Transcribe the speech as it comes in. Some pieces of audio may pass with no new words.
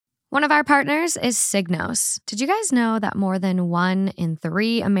One of our partners is Signos. Did you guys know that more than 1 in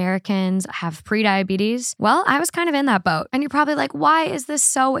 3 Americans have prediabetes? Well, I was kind of in that boat. And you're probably like, why is this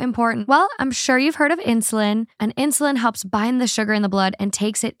so important? Well, I'm sure you've heard of insulin, and insulin helps bind the sugar in the blood and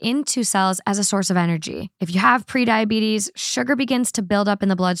takes it into cells as a source of energy. If you have prediabetes, sugar begins to build up in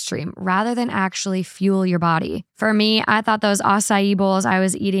the bloodstream rather than actually fuel your body. For me, I thought those acai bowls I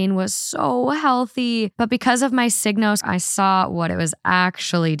was eating was so healthy, but because of my Signos, I saw what it was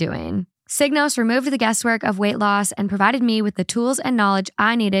actually doing. Signos removed the guesswork of weight loss and provided me with the tools and knowledge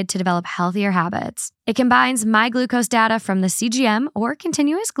I needed to develop healthier habits. It combines my glucose data from the CGM or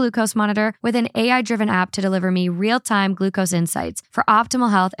continuous glucose monitor with an AI-driven app to deliver me real-time glucose insights for optimal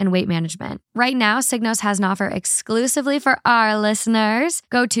health and weight management. Right now, Signos has an offer exclusively for our listeners.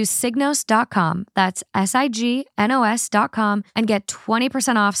 Go to Signos.com, that's Signos.com, and get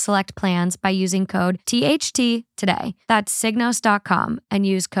 20% off select plans by using code THT today. That's Signos.com and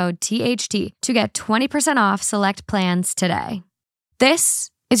use code THT to get 20% off select plans today. This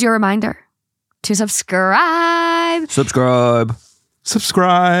is your reminder to subscribe. Subscribe.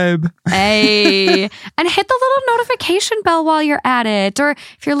 Hey, and hit the little notification bell while you're at it. Or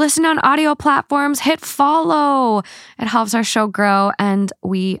if you're listening on audio platforms, hit follow. It helps our show grow, and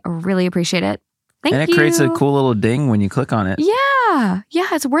we really appreciate it. Thank you. And it creates a cool little ding when you click on it. Yeah,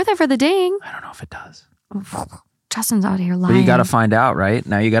 it's worth it for the ding. I don't know if it does. Justin's out here lying. But you got to find out, right?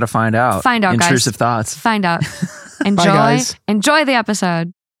 Now you got to find out. Find out, Intrusive guys. thoughts. Find out. Enjoy. Bye, guys. Enjoy the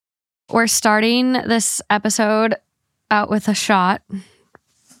episode. We're starting this episode out with a shot.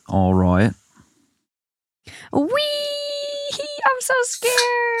 All right. Whee! I'm so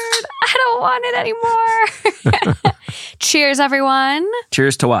scared. I don't want it anymore. Cheers, everyone.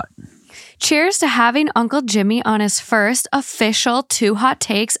 Cheers to what? Cheers to having Uncle Jimmy on his first official Two Hot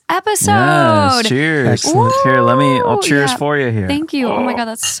Takes episode. Yes, cheers. Excellent. Here, I'll cheers Yeah. for you here. Thank you. Oh my God,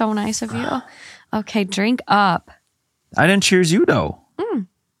 that's so nice of you. Okay, drink up. I didn't cheers you, though.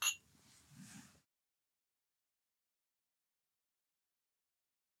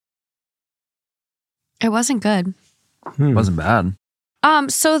 It wasn't good. It wasn't bad.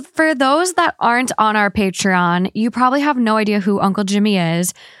 So for those that aren't on our Patreon, you probably have no idea who Uncle Jimmy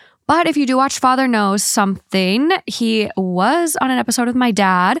is. But if you do watch Father Knows Something, he was on an episode with my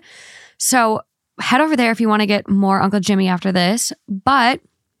dad. So head over there if you want to get more Uncle Jimmy after this. But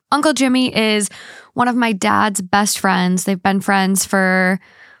Uncle Jimmy is one of my dad's best friends. They've been friends for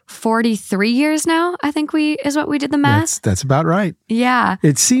 43 years now, I think is what we did the math. That's about right. Yeah.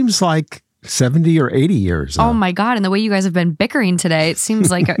 It seems like 70 or 80 years. Oh my God. And the way you guys have been bickering today, it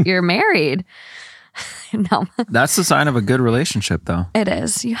seems like you're married. No. That's the sign of a good relationship, though. It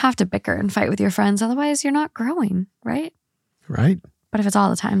is. You have to bicker and fight with your friends. Otherwise, you're not growing, right? Right. But if it's all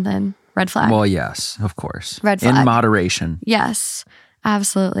the time, then red flag. Well, yes, of course. Red flag. In moderation. Yes,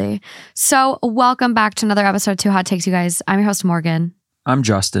 absolutely. So welcome back to another episode of Two Hot Takes, you guys. I'm your host, Morgan. I'm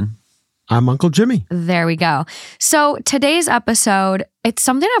Justin. I'm Uncle Jimmy. There we go. So today's episode, it's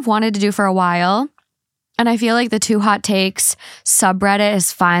something I've wanted to do for a while. And I feel like the Two Hot Takes subreddit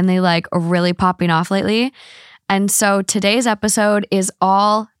is finally like really popping off lately. And so today's episode is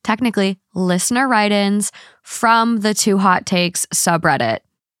all technically listener write-ins from the Two Hot Takes subreddit.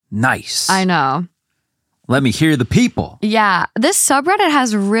 Nice. I know. Let me hear the people. Yeah, this subreddit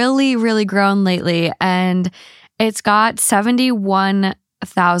has really, really grown lately, and it's got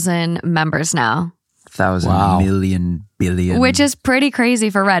 71,000 members now. 1,000 Wow. million billion. Which is pretty crazy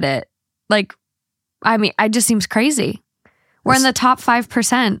for Reddit. Like, I mean, it just seems crazy. We're in the top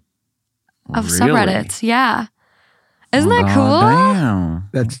 5% of Really? subreddits. Yeah. Isn't that cool? Damn.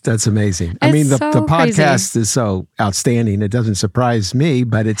 That's amazing. I It's mean, the so podcast is so outstanding. It doesn't surprise me,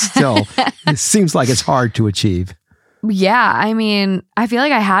 but it's still, it seems like it's hard to achieve. Yeah. I mean, I feel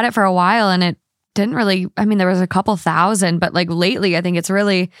like I had it for a while and it didn't really, I mean, there was a couple thousand, but like lately, I think it's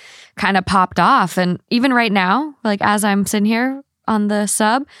really kind of popped off. And even right now, like as I'm sitting here on the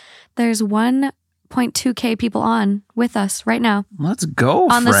sub, there's 1.2K people on with us right now. Let's go,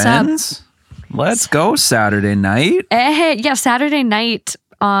 On the sub. friends. Let's go Saturday night. Hey, yeah, Saturday night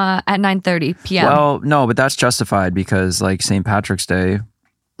at 9:30 p.m. Well, no, but that's justified because like St. Patrick's Day,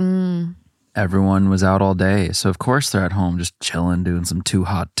 everyone was out all day. So of course they're at home just chilling, doing some Two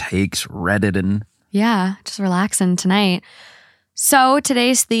Hot Takes, Redditing. Yeah, just relaxing tonight. So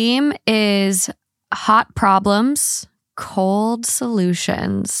today's theme is hot problems, cold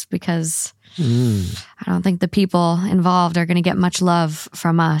solutions, because I don't think the people involved are going to get much love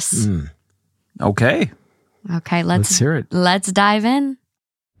from us. Okay. Okay, Let's hear it. Let's dive in.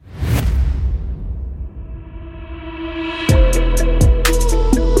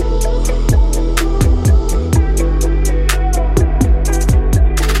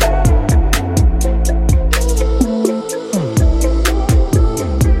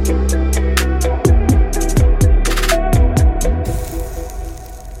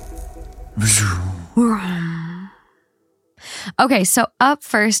 Okay, so up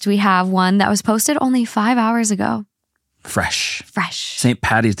first, we have one that was posted only 5 hours ago. Fresh. Fresh. St.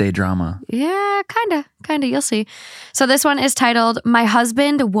 Patty's Day drama. Yeah, kind of. You'll see. So this one is titled, My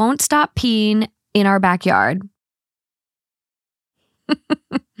Husband Won't Stop Peeing in Our Backyard.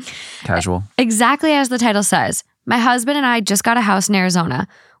 Casual. Exactly as the title says. My husband and I just got a house in Arizona.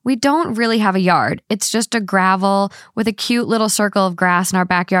 We don't really have a yard. It's just a gravel with a cute little circle of grass in our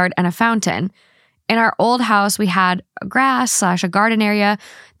backyard and a fountain. In our old house, we had a grass/a garden area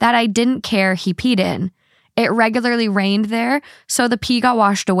that I didn't care he peed in. It regularly rained there, so the pee got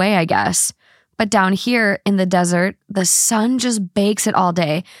washed away, I guess. But down here in the desert, the sun just bakes it all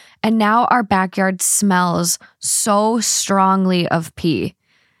day, and now our backyard smells so strongly of pee.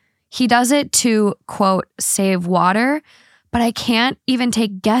 He does it to, quote, save water, but I can't even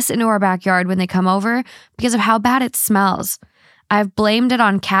take guests into our backyard when they come over because of how bad it smells. I've blamed it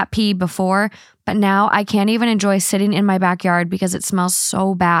on cat pee before, but now I can't even enjoy sitting in my backyard because it smells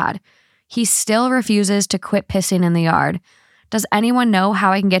so bad. He still refuses to quit pissing in the yard. Does anyone know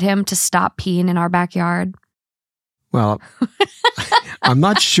how I can get him to stop peeing in our backyard? Well, I'm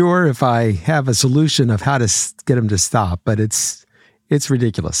not sure if I have a solution of how to get him to stop, but it's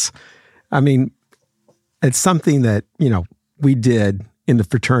ridiculous. I mean, it's something that, we did in the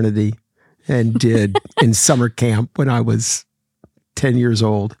fraternity and did in summer camp when I was 10 years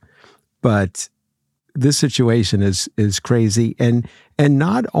old. But this situation is crazy. And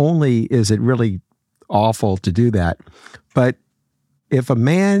not only is it really awful to do that, but if a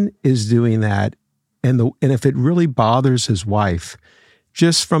man is doing that and if it really bothers his wife,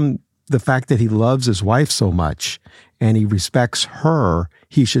 just from the fact that he loves his wife so much and he respects her,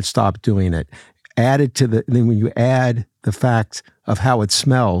 he should stop doing it. Added to then when you add the fact of how it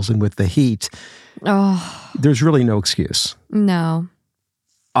smells and with the heat, there's really no excuse. No.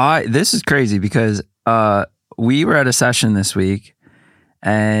 This is crazy because we were at a session this week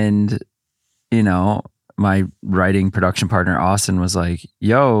and, my writing production partner, Austin, was like,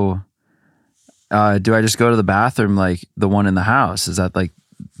 yo, do I just go to the bathroom, like the one in the house? Is that like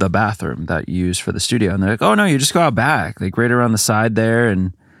the bathroom that you use for the studio? And they're like, oh no, you just go out back, like right around the side there.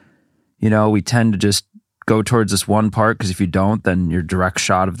 And, we tend to just go towards this one part because if you don't, then you're direct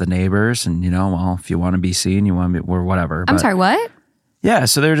shot of the neighbors. And, well, if you want to be seen, you want to be, or whatever. I'm sorry, what? Yeah.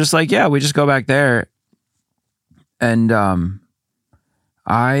 So they're just like, yeah, we just go back there. And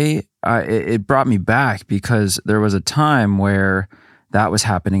it brought me back because there was a time where that was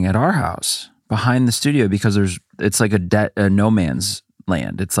happening at our house behind the studio because it's like a no man's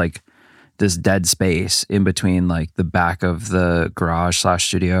land. It's like this dead space in between like the back of the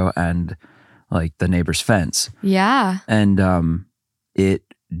garage/studio and like the neighbor's fence. Yeah. And it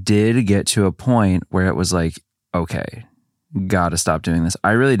did get to a point where it was like, okay, gotta stop doing this.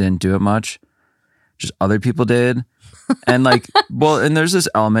 I really didn't do it much. Just other people did. And like, well, and there's this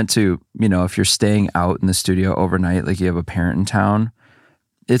element to, if you're staying out in the studio overnight, like you have a parent in town,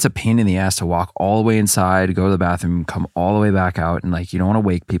 it's a pain in the ass to walk all the way inside, go to the bathroom, come all the way back out. And like, you don't want to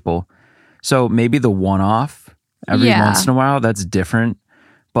wake people. So maybe the one-off every once in a while, that's different.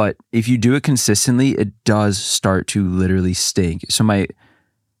 But if you do it consistently, it does start to literally stink. So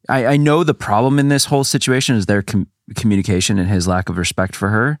I know the problem in this whole situation is their communication and his lack of respect for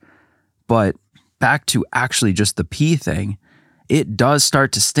her. But back to actually just the pee thing, it does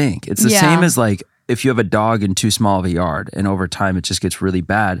start to stink. It's the same as like if you have a dog in too small of a yard and over time it just gets really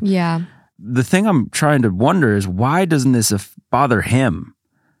bad. Yeah. The thing I'm trying to wonder is why doesn't this bother him?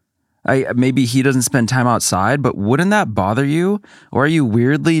 Maybe he doesn't spend time outside, but wouldn't that bother you? Or are you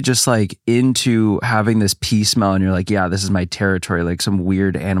weirdly just like into having this pee smell and you're like, yeah, this is my territory, like some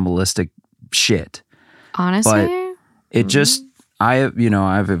weird animalistic shit? Honestly? But it just, I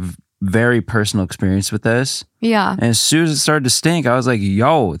have a very personal experience with this. Yeah. And as soon as it started to stink, I was like,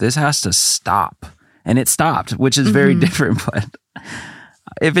 yo, this has to stop. And it stopped, which is very different. But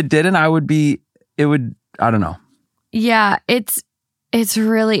if it didn't, I don't know. Yeah, it's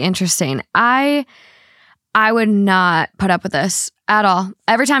really interesting. I would not put up with this at all.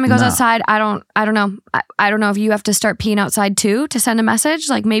 Every time he goes outside, I don't know. I don't know if you have to start peeing outside too to send a message.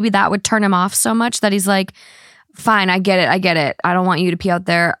 Like maybe that would turn him off so much that he's like, fine, I get it. I don't want you to pee out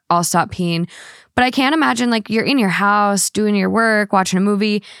there. I'll stop peeing. But I can't imagine like you're in your house doing your work, watching a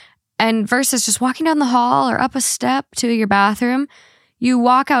movie, and versus just walking down the hall or up a step to your bathroom. You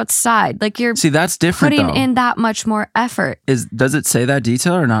walk outside. Like you're that's different, putting though. in that much more effort. Does it say that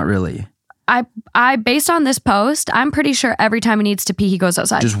detail or not really? I based on this post, I'm pretty sure every time he needs to pee, he goes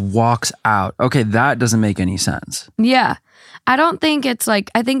outside. Just walks out. Okay, that doesn't make any sense. Yeah. I don't think it's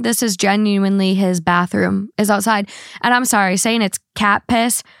like, I think this is genuinely his bathroom is outside. And I'm sorry, saying it's cat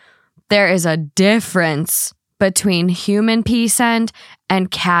piss, there is a difference between human pee scent and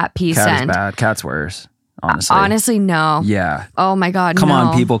cat pee Cat scent. is bad. Cat's worse. Honestly. Honestly, no. Yeah. Oh my God, Come no.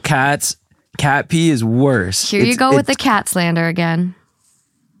 on, people. Cat pee is worse. Here you go with the cat slander again.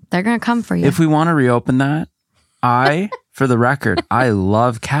 They're going to come for you. If we want to reopen that, for the record, I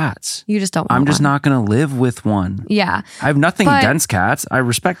love cats. You just don't want I'm just one. not going to live with one. Yeah. I have nothing But- against cats. I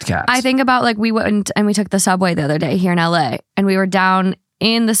respect cats. I think about like we went and we took the subway the other day here in LA, and we were down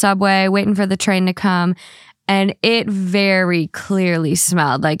in the subway waiting for the train to come, and it very clearly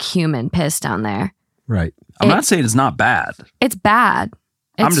smelled like human piss down there. Right. I'm not saying it's not bad. It's bad.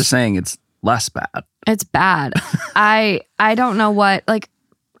 I'm just saying it's less bad. It's bad. I don't know what, like,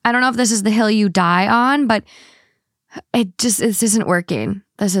 I don't know if this is the hill you die on, but this isn't working.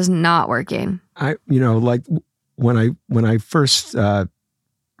 This is not working. Like when I first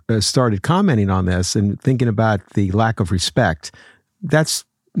started commenting on this and thinking about the lack of respect, that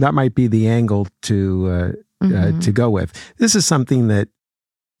might be the angle to go with. This is something that,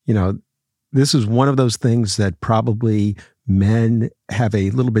 this is one of those things that probably men have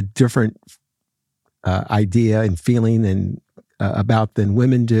a little bit different idea and feeling and about than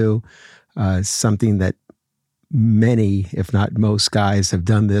women do. Something that many, if not most guys, have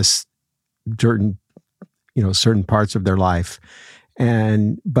done this during, certain parts of their life,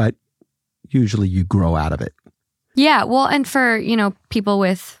 but usually you grow out of it. Yeah, well, and for people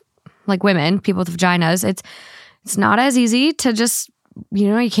with like women, people with vaginas, it's not as easy to just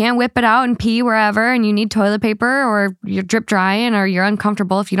you can't whip it out and pee wherever, and you need toilet paper, or you're drip drying, or you're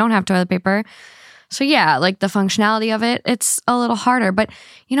uncomfortable if you don't have toilet paper. So yeah, like the functionality of it, it's a little harder. But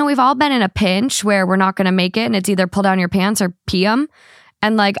we've all been in a pinch where we're not going to make it, and it's either pull down your pants or pee them.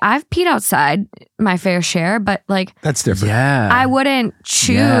 And like I've peed outside my fair share, but like that's different. Yeah, I wouldn't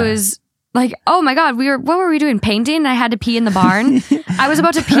choose. Like, oh my God, what were we doing? Painting? And I had to pee in the barn. I was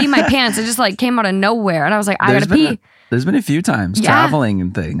about to pee my pants. It just like came out of nowhere. And I was like, I gotta pee. There's been a few times traveling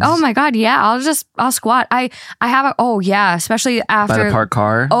and things. Oh my God, yeah. I'll squat. I have especially after. By the parked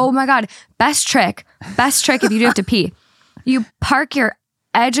car. Oh my God. Best trick if you do have to pee. You park your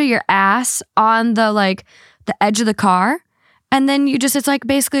edge of your ass on the edge of the car, and then it's like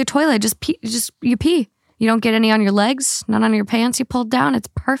basically a toilet. You pee. You don't get any on your legs, none on your pants. You pull down. It's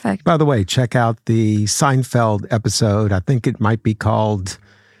perfect. By the way, check out the Seinfeld episode. I think it might be called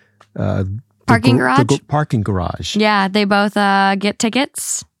Parking Garage? The Parking Garage. Yeah, they both get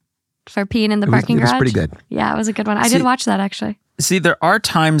tickets for peeing in the parking garage. It was pretty good. Yeah, it was a good one. I did watch that actually. See, there are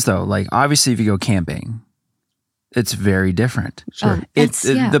times though, like obviously if you go camping, it's very different. Sure.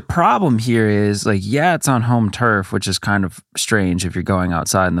 The problem here is it's on home turf, which is kind of strange if you're going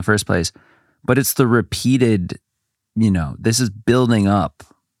outside in the first place. But it's the repeated, this is building up.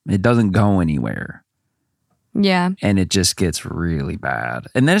 It doesn't go anywhere. Yeah. And it just gets really bad.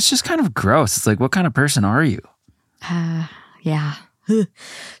 And then it's just kind of gross. It's like, what kind of person are you? Yeah.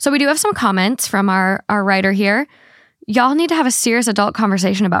 So we do have some comments from our writer here. Y'all need to have a serious adult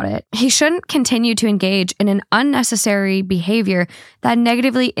conversation about it. He shouldn't continue to engage in an unnecessary behavior that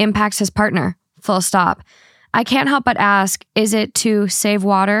negatively impacts his partner. Full stop. I can't help but ask, is it to save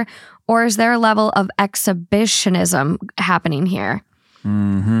water, or is there a level of exhibitionism happening here?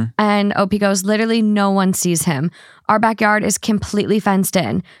 Mm-hmm. And OP goes, literally no one sees him. Our backyard is completely fenced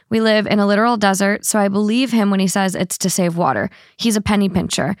in. We live in a literal desert, so I believe him when he says it's to save water. He's a penny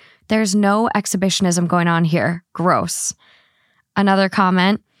pincher. There's no exhibitionism going on here. Gross. Another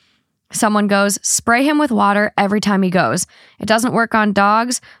comment. Someone goes, spray him with water every time he goes. It doesn't work on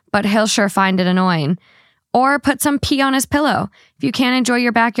dogs, but he'll sure find it annoying. Or put some pee on his pillow. If you can't enjoy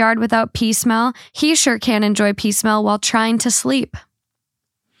your backyard without pee smell, he sure can enjoy pee smell while trying to sleep.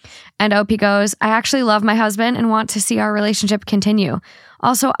 And OP goes, I actually love my husband and want to see our relationship continue.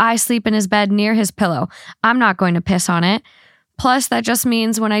 Also, I sleep in his bed near his pillow. I'm not going to piss on it. Plus, that just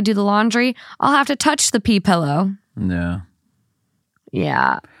means when I do the laundry, I'll have to touch the pee pillow. Yeah.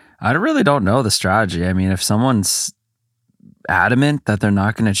 Yeah. I really don't know the strategy. I mean, if someone's adamant that they're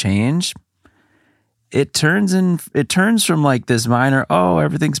not going to change, it turns from like this minor, oh,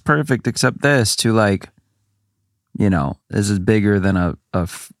 everything's perfect except this, to like, this is bigger than a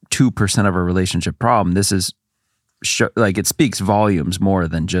 2% of a relationship problem. This is it speaks volumes more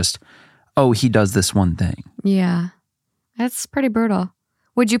than just, oh, he does this one thing. Yeah. That's pretty brutal.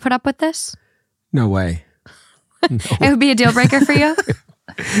 Would you put up with this? No way. No. It would be a deal breaker for you?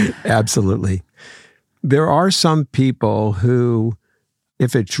 Absolutely. There are some people who,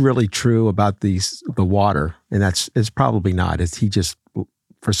 if it's really true about the water, and it's probably not, he just,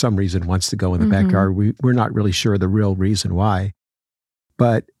 for some reason, wants to go in the backyard. We're not really sure the real reason why.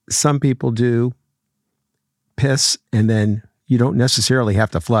 But some people do piss and then you don't necessarily have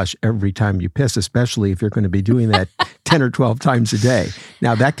to flush every time you piss, especially if you're going to be doing that 10 or 12 times a day.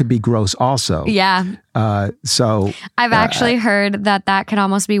 Now, that could be gross also. Yeah. So I've actually heard that can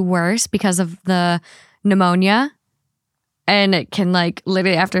almost be worse because of the pneumonia. And it can like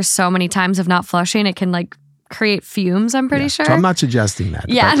literally after so many times of not flushing, it can like create fumes, I'm pretty sure. So I'm not suggesting that.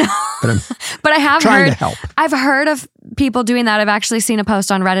 Yeah, but I have trying heard, to help. I've heard of people doing that. I've actually seen a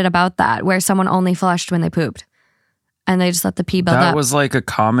post on Reddit about that where someone only flushed when they pooped and they just let the pee build up. That was like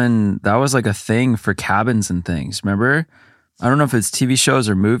a thing for cabins and things. Remember? I don't know if it's TV shows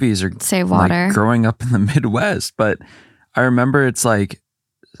or movies or save water. Like growing up in the Midwest, but I remember it's like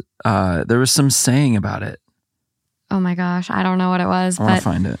there was some saying about it. Oh my gosh, I don't know what it was. I want to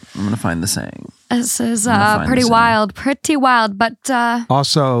find it. I'm going to find the saying. This is pretty wild. But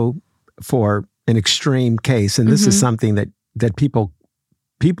also for an extreme case, and this is something that people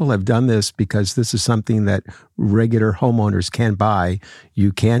have done this because this is something that regular homeowners can buy.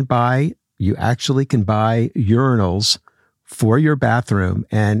 You actually can buy urinals for your bathroom,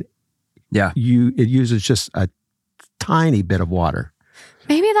 and it uses just a tiny bit of water.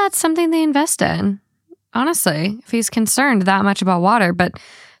 Maybe that's something they invest in. Honestly, if he's concerned that much about water, but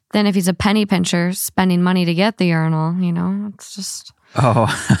then if he's a penny pincher spending money to get the urinal, it's just... Oh.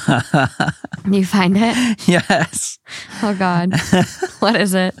 You find it? Yes. Oh God. What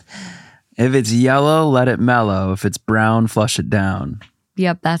is it? If it's yellow, let it mellow. If it's brown, flush it down.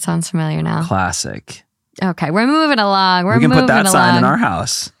 Yep, that sounds familiar now. Classic. Okay, we're moving along. We can put that sign in our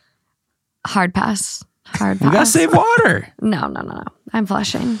house. Hard pass. We gotta save water. No. I'm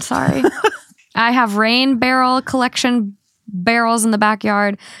flushing. Sorry. I have rain barrel collection barrels in the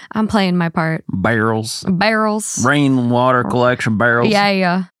backyard. I'm playing my part. Barrels. Rainwater collection barrels.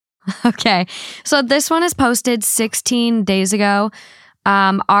 Yeah. Okay. So this one is posted 16 days ago.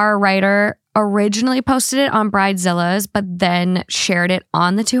 Our writer originally posted it on Bridezilla's, but then shared it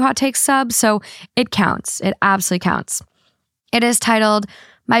on the Two Hot Takes sub. So it counts. It absolutely counts. It is titled,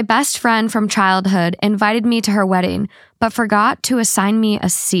 "My best friend from childhood invited me to her wedding, but forgot to assign me a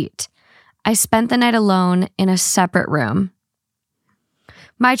seat. I spent the night alone in a separate room.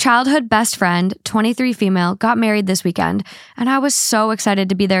 My childhood best friend, 23 female, got married this weekend, and I was so excited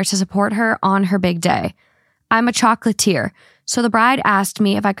to be there to support her on her big day. I'm a chocolatier, so the bride asked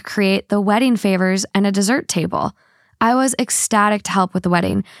me if I could create the wedding favors and a dessert table. I was ecstatic to help with the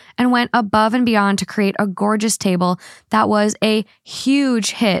wedding and went above and beyond to create a gorgeous table that was a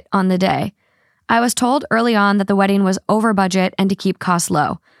huge hit on the day. I was told early on that the wedding was over budget and to keep costs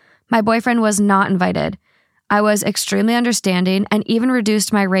low. My boyfriend was not invited. I was extremely understanding and even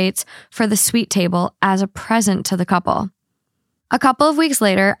reduced my rates for the suite table as a present to the couple. A couple of weeks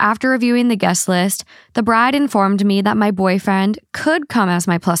later, after reviewing the guest list, the bride informed me that my boyfriend could come as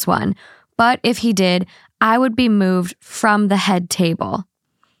my plus one, but if he did, I would be moved from the head table.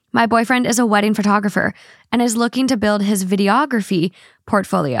 My boyfriend is a wedding photographer and is looking to build his videography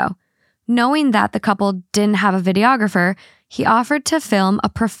portfolio. Knowing that the couple didn't have a videographer, he offered to film a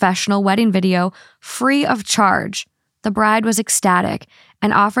professional wedding video free of charge. The bride was ecstatic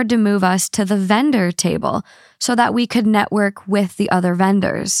and offered to move us to the vendor table so that we could network with the other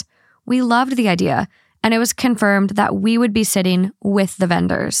vendors. We loved the idea, and it was confirmed that we would be sitting with the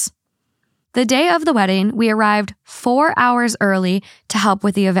vendors. The day of the wedding, we arrived 4 hours early to help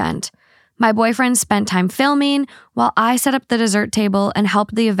with the event. My boyfriend spent time filming while I set up the dessert table and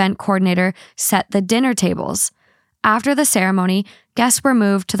helped the event coordinator set the dinner tables. After the ceremony, guests were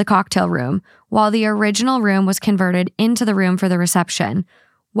moved to the cocktail room, while the original room was converted into the room for the reception.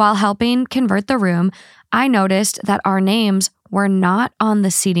 While helping convert the room, I noticed that our names were not on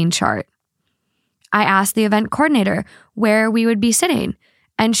the seating chart. I asked the event coordinator where we would be sitting,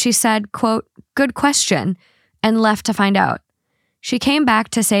 and she said, quote, "Good question," and left to find out. She came back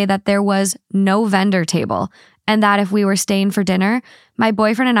to say that there was no vendor table, and that if we were staying for dinner, my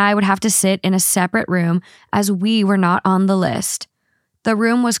boyfriend and I would have to sit in a separate room as we were not on the list. The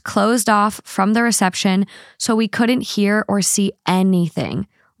room was closed off from the reception, so we couldn't hear or see anything,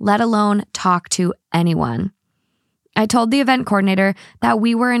 let alone talk to anyone. I told the event coordinator that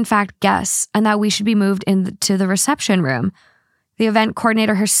we were in fact guests and that we should be moved into the reception room. The event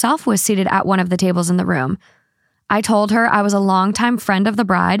coordinator herself was seated at one of the tables in the room. I told her I was a longtime friend of the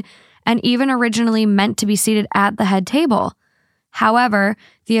bride and even originally meant to be seated at the head table. However,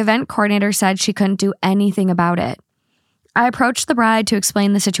 the event coordinator said she couldn't do anything about it. I approached the bride to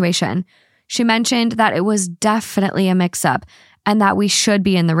explain the situation. She mentioned that it was definitely a mix-up and that we should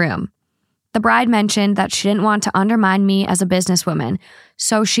be in the room. The bride mentioned that she didn't want to undermine me as a businesswoman,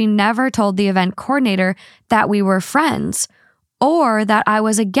 so she never told the event coordinator that we were friends or that I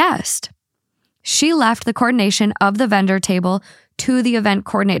was a guest. She left the coordination of the vendor table to the event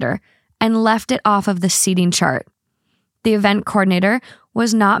coordinator and left it off of the seating chart. The event coordinator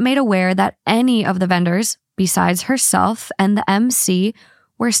was not made aware that any of the vendors, besides herself and the MC,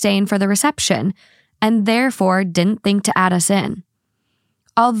 were staying for the reception and therefore didn't think to add us in.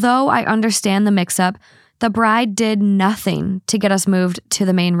 Although I understand the mix-up, the bride did nothing to get us moved to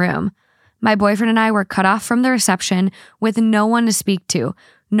the main room. My boyfriend and I were cut off from the reception with no one to speak to,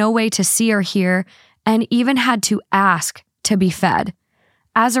 no way to see or hear, and even had to ask to be fed.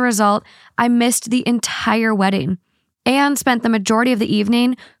 As a result, I missed the entire wedding and spent the majority of the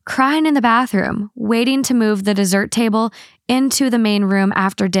evening crying in the bathroom, waiting to move the dessert table into the main room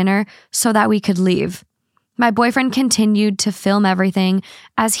after dinner so that we could leave. My boyfriend continued to film everything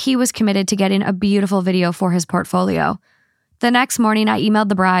as he was committed to getting a beautiful video for his portfolio. The next morning, I emailed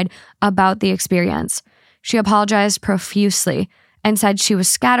the bride about the experience. She apologized profusely and said she was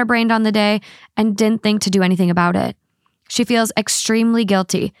scatterbrained on the day and didn't think to do anything about it. She feels extremely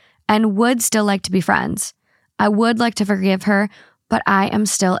guilty and would still like to be friends. I would like to forgive her, but I am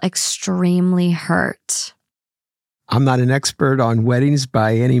still extremely hurt. I'm not an expert on weddings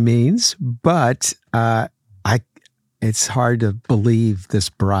by any means, but it's hard to believe this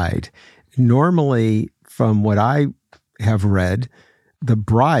bride. Normally, from what I have read, the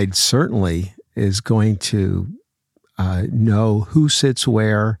bride certainly is going to know who sits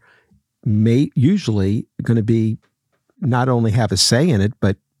where, usually going to be not only have a say in it,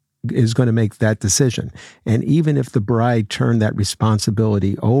 but is going to make that decision. And even if the bride turned that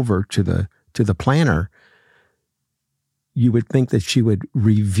responsibility over to the planner, you would think that she would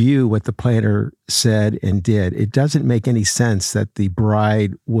review what the planner said and did. It doesn't make any sense that the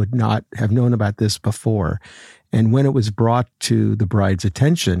bride would not have known about this before. And when it was brought to the bride's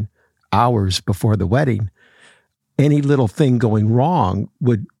attention hours before the wedding, any little thing going wrong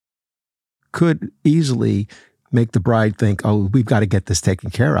could easily make the bride think, oh, we've got to get this taken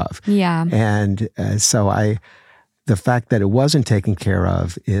care of. Yeah. And so the fact that it wasn't taken care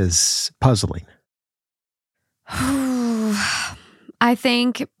of is puzzling. I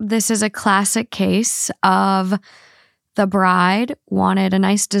think this is a classic case of the bride wanted a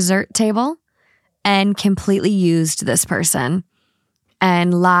nice dessert table and completely used this person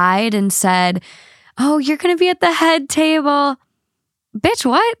and lied and said, oh, you're going to be at the head table. Bitch,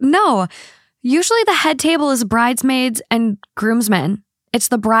 what? No. Usually the head table is bridesmaids and groomsmen. It's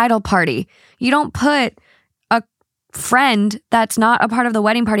the bridal party. You don't put a friend that's not a part of the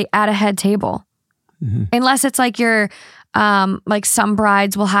wedding party at a head table. Mm-hmm. Unless it's like like some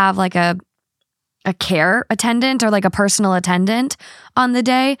brides will have like a care attendant or like a personal attendant on the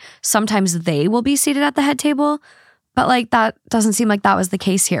day. Sometimes they will be seated at the head table, but like that doesn't seem like that was the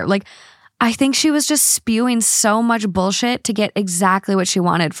case here. Like I think she was just spewing so much bullshit to get exactly what she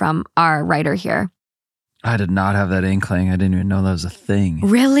wanted from our writer here. I did not have that inkling. I didn't even know that was a thing.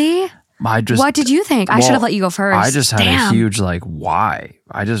 Really? What did you think? I should have let you go first. I just had a huge why?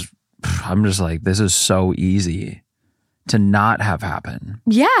 I'm just like, this is so easy to not have happen.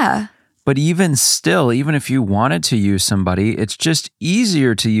 Yeah. But even still, even if you wanted to use somebody, it's just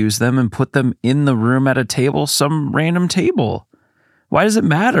easier to use them and put them in the room at a table, some random table. Why does it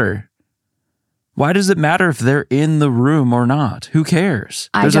matter? Why does it matter if they're in the room or not? Who cares?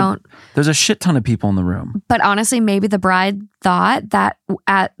 There's a shit ton of people in the room. But honestly, maybe the bride thought that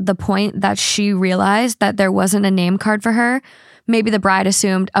at the point that she realized that there wasn't a name card for her, maybe the bride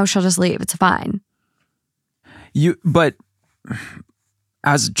assumed, oh, she'll just leave. It's fine. But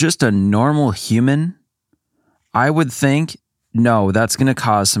as just a normal human, I would think, no, that's going to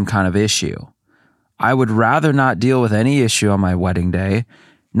cause some kind of issue. I would rather not deal with any issue on my wedding day,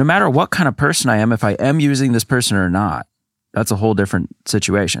 no matter what kind of person I am, if I am using this person or not. That's a whole different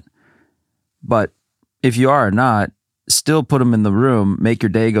situation. But if you are or not, still put them in the room, make your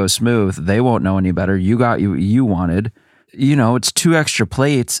day go smooth. They won't know any better. You got you wanted. It's 2 extra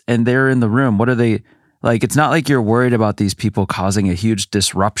plates and they're in the room. What are they like? It's not like you're worried about these people causing a huge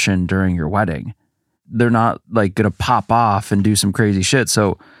disruption during your wedding. They're not like going to pop off and do some crazy shit.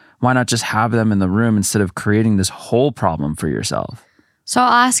 So why not just have them in the room instead of creating this whole problem for yourself? So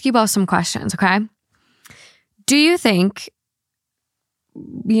I'll ask you both some questions, okay? Do you think,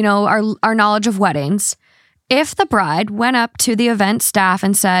 our knowledge of weddings, if the bride went up to the event staff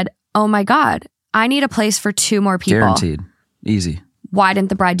and said, oh my God, I need a place for 2 more people. Guaranteed. Easy. Why didn't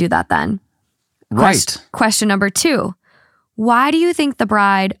the bride do that then? Right. Question number 2. Why do you think the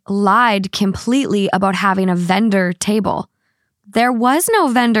bride lied completely about having a vendor table? There was no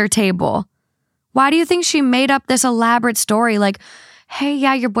vendor table. Why do you think she made up this elaborate story like, hey,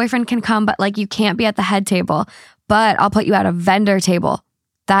 yeah, your boyfriend can come, but like you can't be at the head table, but I'll put you at a vendor table?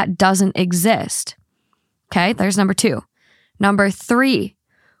 that doesn't exist. Okay, there's number 2. Number 3,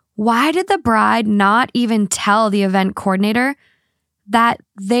 why did the bride not even tell the event coordinator that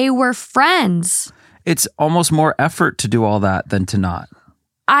they were friends? It's almost more effort to do all that than to not.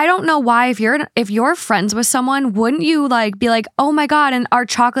 I don't know why if you're friends with someone, wouldn't you like be like, oh my God, and our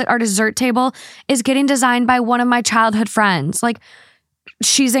dessert table is getting designed by one of my childhood friends. Like,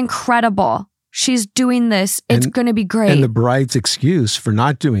 she's incredible. She's doing this. It's going to be great. And the bride's excuse for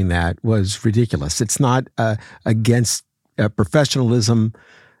not doing that was ridiculous. It's not against professionalism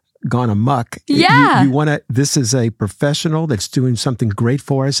gone amok. Yeah. You want to, this is a professional that's doing something great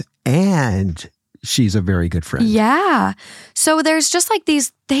for us, and she's a very good friend. Yeah. So there's just like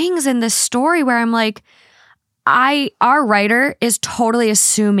these things in this story where I'm like, our writer is totally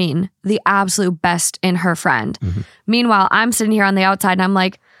assuming the absolute best in her friend. Mm-hmm. Meanwhile, I'm sitting here on the outside and I'm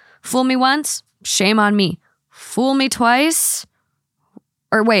like, fool me once, shame on me. Fool me twice,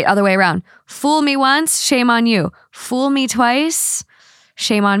 or wait, other way around. Fool me once, shame on you. Fool me twice,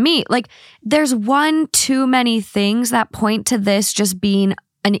 shame on me. Like, there's one too many things that point to this just being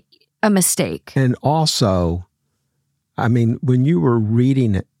a mistake. And also, I mean, when you were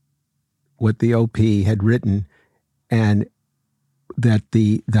reading what the OP had written, and that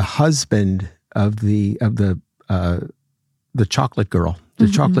the husband of the chocolate girl, the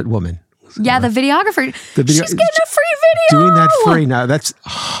chocolate woman. Yeah, the videographer. She's getting a free video. Doing that free. Now, that's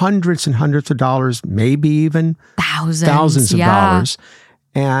hundreds and hundreds of dollars, maybe even thousands of dollars.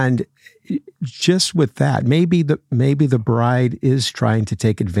 And just with that, maybe the bride is trying to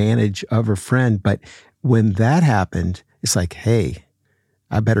take advantage of her friend. But when that happened, it's like, hey,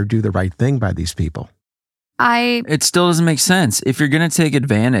 I better do the right thing by these people. It still doesn't make sense. If you're going to take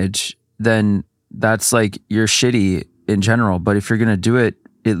advantage, then that's like you're shitty in general. But if you're going to do it,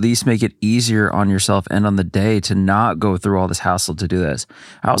 at least make it easier on yourself and on the day to not go through all this hassle to do this.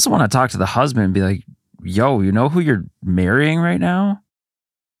 I also want to talk to the husband and be like, yo, you know who you're marrying right now?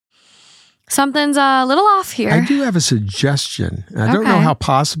 Something's a little off here. I do have a suggestion. I don't know how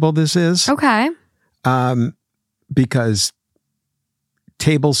possible this is. Okay. Because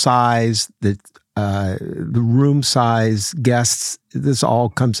table size, the room size, guests, this all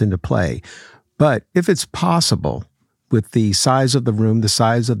comes into play. But if it's possible, with the size of the room, the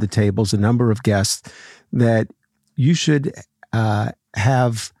size of the tables, the number of guests, that you should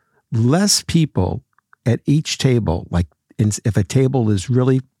have less people at each table. Like if a table is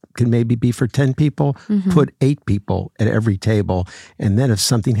really can maybe be for 10 people, put 8 people at every table. And then if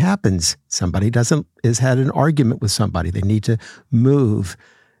something happens, somebody has had an argument with somebody, they need to move,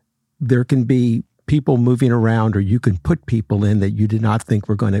 there can be people moving around, or you can put people in that you did not think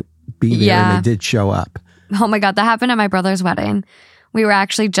were going to be there and they did show up. Oh my God, that happened at my brother's wedding. We were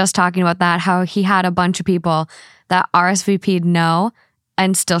actually just talking about that, how he had a bunch of people that RSVP'd no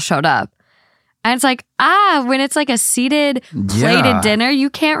and still showed up. And it's like, when it's like a seated, plated dinner, you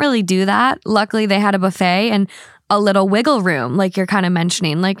can't really do that. Luckily, they had a buffet and a little wiggle room, like you're kind of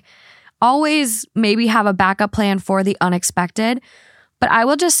mentioning. Like, always maybe have a backup plan for the unexpected. But I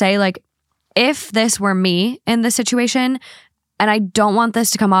will just say, like, if this were me in this situation, and I don't want this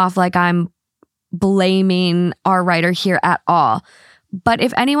to come off like I'm blaming our writer here at all, but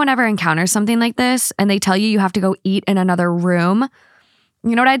if anyone ever encounters something like this and they tell you have to go eat in another room,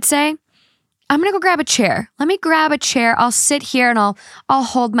 you know what I'd say? I'm going to go grab a chair. Let me grab a chair. I'll sit here and I'll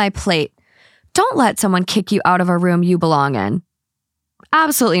hold my plate. Don't let someone kick you out of a room you belong in.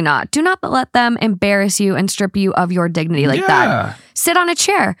 Absolutely not. Do not let them embarrass you and strip you of your dignity like that. Sit on a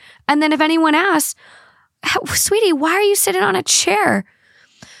chair. And then if anyone asks, sweetie, why are you sitting on a chair?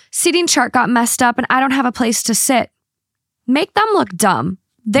 Seating chart got messed up and I don't have a place to sit. Make them look dumb.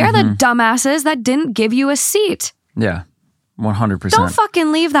 They're the dumbasses that didn't give you a seat. Yeah, 100%. Don't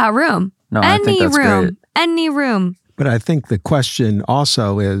fucking leave that room. No, I think that's great. Any room. But I think the question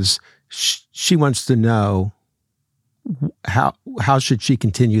also is, she wants to know how should she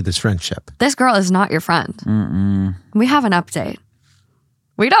continue this friendship? This girl is not your friend. We have an update.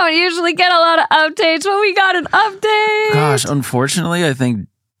 We don't usually get a lot of updates, but we got an update. Gosh, unfortunately, I think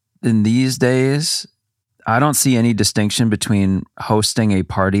in these days, I don't see any distinction between hosting a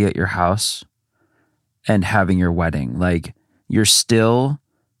party at your house and having your wedding. Like, you're still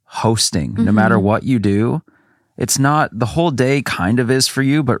hosting no matter what you do. It's not, the whole day kind of is for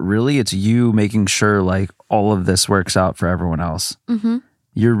you, but really it's you making sure like all of this works out for everyone else.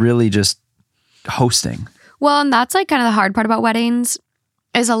 You're really just hosting. Well, and that's like kind of the hard part about weddings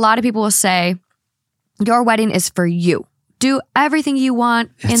is a lot of people will say, your wedding is for you. Do everything you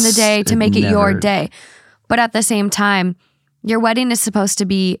want in the day to make it your day. But at the same time, your wedding is supposed to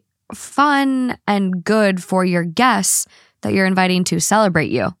be fun and good for your guests that you're inviting to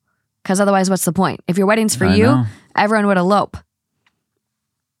celebrate you. Because otherwise, what's the point? If your wedding's for I you, know. everyone would elope.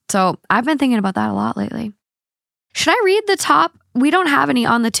 So I've been thinking about that a lot lately. Should I read the top? We don't have any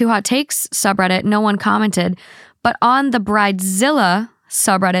on the Two Hot Takes subreddit. No one commented. But on the Bridezilla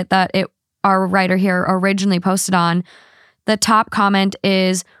subreddit that our writer here originally posted on, the top comment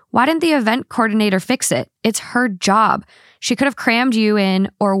is, why didn't the event coordinator fix it? It's her job. She could have crammed you in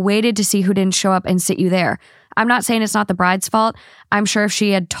or waited to see who didn't show up and sit you there. I'm not saying it's not the bride's fault. I'm sure if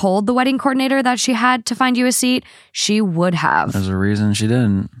she had told the wedding coordinator that she had to find you a seat, she would have. There's a reason she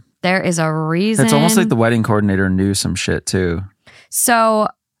didn't. There is a reason. It's almost like the wedding coordinator knew some shit too. So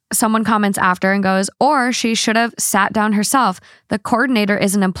someone comments after and goes, or she should have sat down herself. The coordinator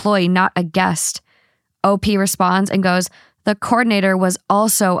is an employee, not a guest. OP responds and goes, the coordinator was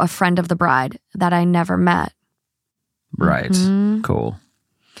also a friend of the bride that I never met. Right. Mhm. Cool.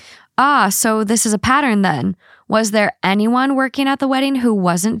 So this is a pattern then. Was there anyone working at the wedding who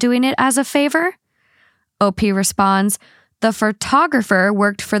wasn't doing it as a favor? OP responds, the photographer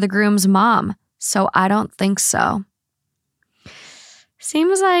worked for the groom's mom, so I don't think so.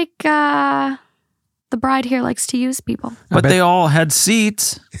 Seems like the bride here likes to use people. But they all had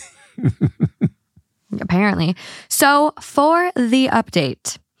seats. Apparently. So for the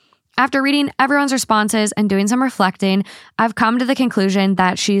update, after reading everyone's responses and doing some reflecting, I've come to the conclusion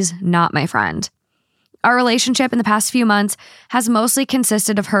that she's not my friend. Our relationship in the past few months has mostly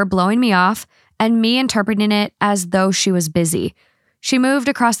consisted of her blowing me off and me interpreting it as though she was busy. She moved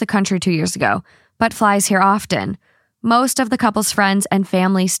across the country 2 years ago, but flies here often. Most of the couple's friends and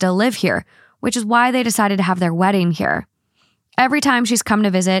family still live here, which is why they decided to have their wedding here. Every time she's come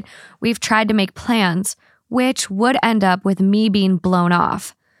to visit, we've tried to make plans, which would end up with me being blown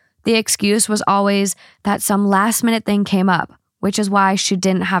off. The excuse was always that some last-minute thing came up, which is why she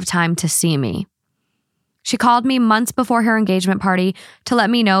didn't have time to see me. She called me months before her engagement party to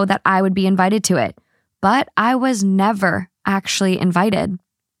let me know that I would be invited to it, but I was never actually invited.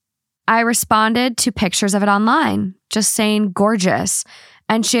 I responded to pictures of it online, just saying gorgeous,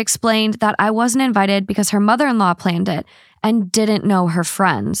 and she explained that I wasn't invited because her mother-in-law planned it and didn't know her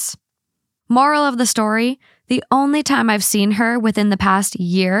friends. Moral of the story, the only time I've seen her within the past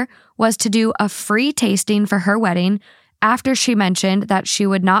year was to do a free tasting for her wedding after she mentioned that she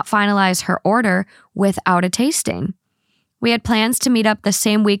would not finalize her order without a tasting. We had plans to meet up the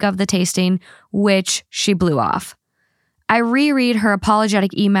same week of the tasting, which she blew off. I reread her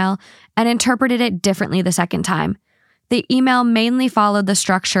apologetic email and interpreted it differently the second time. The email mainly followed the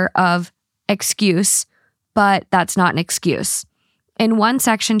structure of excuse, but that's not an excuse. In one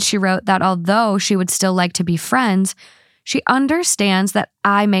section, she wrote that although she would still like to be friends, she understands that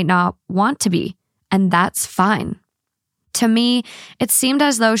I may not want to be, and that's fine. To me, it seemed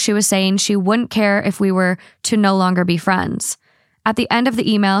as though she was saying she wouldn't care if we were to no longer be friends. At the end of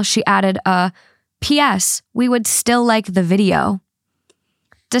the email, she added a P.S. We would still like the video.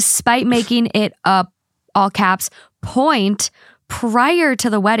 Despite making it a, all caps, point prior to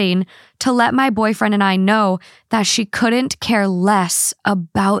the wedding to let my boyfriend and I know that she couldn't care less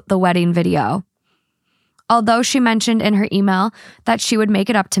about the wedding video. Although she mentioned in her email that she would make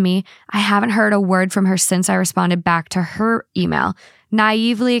it up to me, I haven't heard a word from her since I responded back to her email,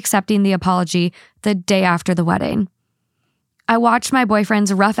 naively accepting the apology the day after the wedding. I watched my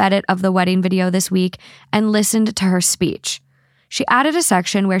boyfriend's rough edit of the wedding video this week and listened to her speech. She added a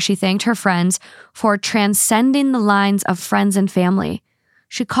section where she thanked her friends for transcending the lines of friends and family.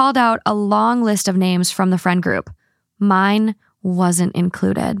 She called out a long list of names from the friend group. Mine wasn't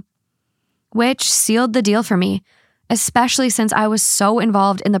included, which sealed the deal for me, especially since I was so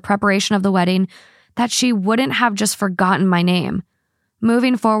involved in the preparation of the wedding that she wouldn't have just forgotten my name.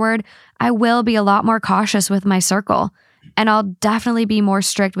 Moving forward, I will be a lot more cautious with my circle, and I'll definitely be more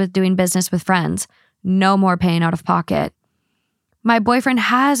strict with doing business with friends. No more paying out of pocket. My boyfriend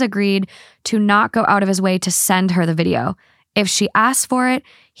has agreed to not go out of his way to send her the video. If she asks for it,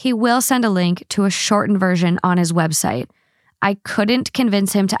 he will send a link to a shortened version on his website. I couldn't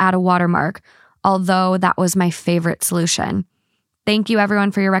convince him to add a watermark, although that was my favorite solution. Thank you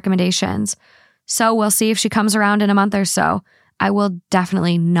everyone for your recommendations. So we'll see if she comes around in a month or so. I will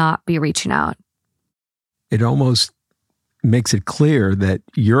definitely not be reaching out. It almost makes it clear that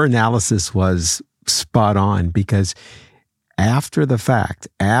your analysis was spot on, because after the fact,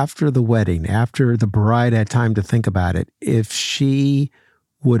 after the wedding, after the bride had time to think about it, if she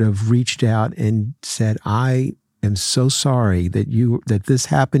would have reached out and said, I am so sorry that this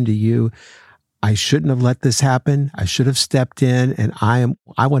happened to you. I shouldn't have let this happen. I should have stepped in, and I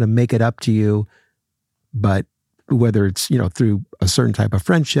want to make it up to you, but whether it's, through a certain type of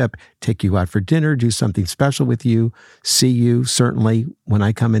friendship, take you out for dinner, do something special with you, see you certainly when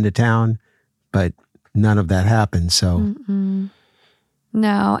I come into town, but none of that happened. So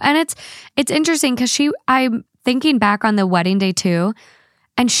no. And it's interesting because I'm thinking back on the wedding day too,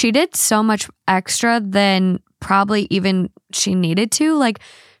 and she did so much extra than probably even she needed to. Like,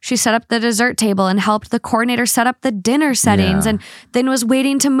 she set up the dessert table and helped the coordinator set up the dinner settings, and then was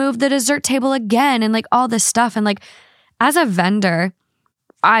waiting to move the dessert table again, and like all this stuff. And like, as a vendor,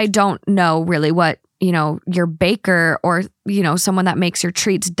 I don't know really what, your baker or, someone that makes your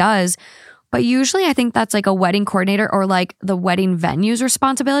treats does. But usually I think that's like a wedding coordinator or like the wedding venue's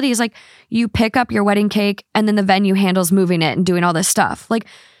responsibility is like, you pick up your wedding cake and then the venue handles moving it and doing all this stuff. Like,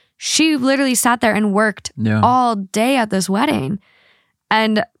 she literally sat there and worked all day at this wedding.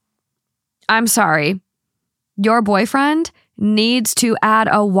 And I'm sorry, your boyfriend needs to add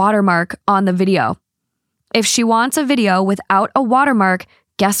a watermark on the video. If she wants a video without a watermark,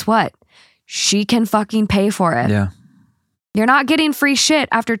 guess what? She can fucking pay for it. Yeah. You're not getting free shit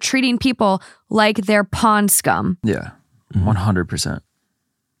after treating people like they're pond scum. Yeah. 100%.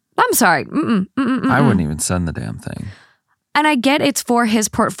 I'm sorry. I wouldn't even send the damn thing. And I get it's for his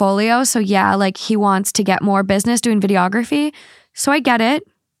portfolio. So yeah, like he wants to get more business doing videography. So I get it.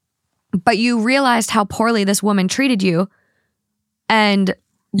 But you realized how poorly this woman treated you and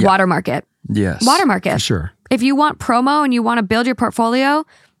watermark it. Yes. Watermark it. For sure. If you want promo and you want to build your portfolio,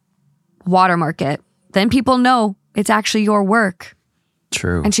 watermark it. Then people know it's actually your work.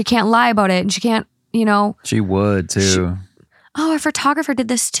 True. And she can't lie about it. And she can't, She would too. our photographer did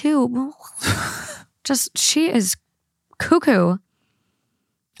this too. She is cuckoo.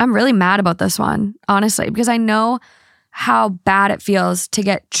 I'm really mad about this one, honestly, because I know how bad it feels to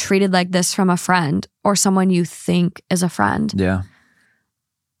get treated like this from a friend or someone you think is a friend. Yeah.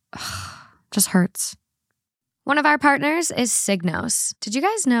 Just hurts. One of our partners is Signos. Did you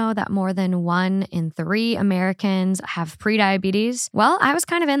guys know that more than 1 in 3 Americans have prediabetes? Well, I was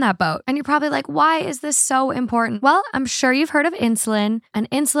kind of in that boat. And you're probably like, why is this so important? Well, I'm sure you've heard of insulin, and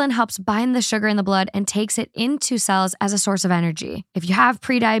insulin helps bind the sugar in the blood and takes it into cells as a source of energy. If you have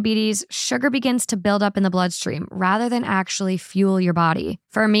prediabetes, sugar begins to build up in the bloodstream rather than actually fuel your body.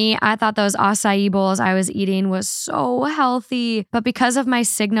 For me, I thought those acai bowls I was eating was so healthy, but because of my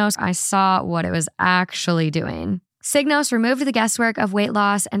Signos, I saw what it was actually doing. Signos removed the guesswork of weight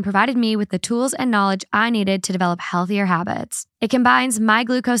loss and provided me with the tools and knowledge I needed to develop healthier habits. It combines my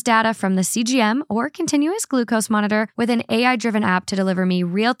glucose data from the CGM or continuous glucose monitor with an AI-driven app to deliver me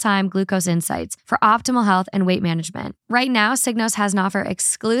real-time glucose insights for optimal health and weight management. Right now, Signos has an offer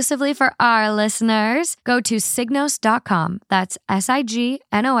exclusively for our listeners. Go to signos.com, that's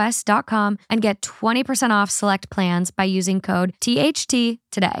SIGNOS.com, and get 20% off select plans by using code THT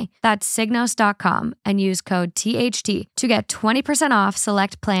today. That's signos.com and use code THT to get 20% off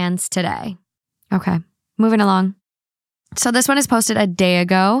select plans today. Okay, moving along. So this one is posted a day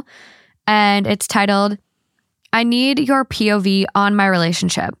ago, and it's titled, I need your POV on my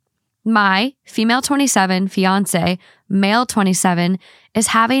relationship. My female 27 fiance, male 27, is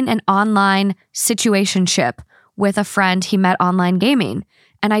having an online situationship with a friend he met online gaming,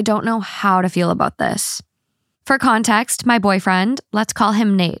 and I don't know how to feel about this. For context, my boyfriend, let's call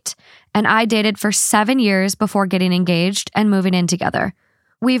him Nate, and I dated for 7 years before getting engaged and moving in together.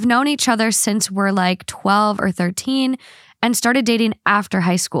 We've known each other since we're like 12 or 13 and started dating after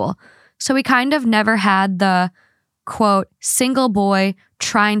high school. So we kind of never had the, quote, single boy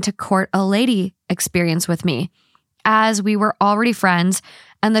trying to court a lady experience with me, as we were already friends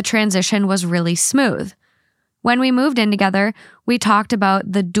and the transition was really smooth. When we moved in together, we talked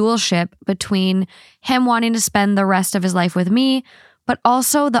about the dualship between him wanting to spend the rest of his life with me, but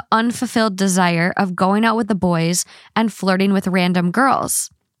also the unfulfilled desire of going out with the boys and flirting with random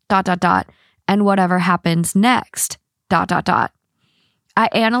girls, ... and whatever happens next, ... I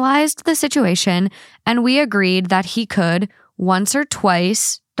analyzed the situation and we agreed that he could once or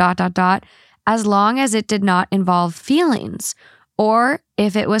twice, ... as long as it did not involve feelings, or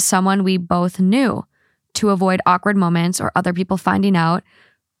if it was someone we both knew, to avoid awkward moments or other people finding out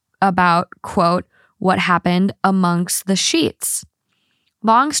about, quote, what happened amongst the sheets.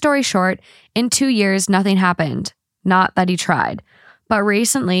 Long story short, in 2 years, nothing happened. Not that he tried. But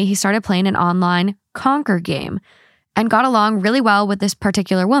recently, he started playing an online Conquer game and got along really well with this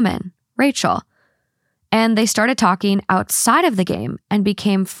particular woman, Rachel. And they started talking outside of the game and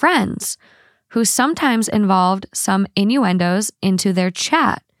became friends, who sometimes involved some innuendos into their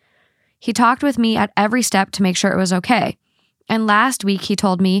chat. He talked with me at every step to make sure it was okay. And last week, he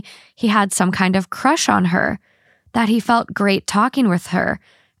told me he had some kind of crush on her, that he felt great talking with her,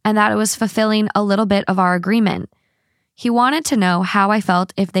 and that it was fulfilling a little bit of our agreement. He wanted to know how I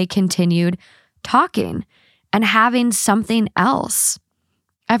felt if they continued talking and having something else.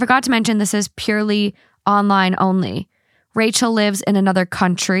 I forgot to mention this is purely online only. Rachel lives in another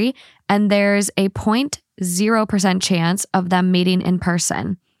country, and there's a 0.0% chance of them meeting in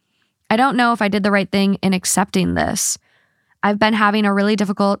person. I don't know if I did the right thing in accepting this. I've been having a really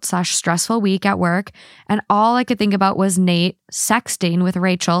difficult/stressful week at work, and all I could think about was Nate sexting with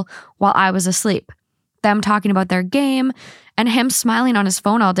Rachel while I was asleep. Them talking about their game, and him smiling on his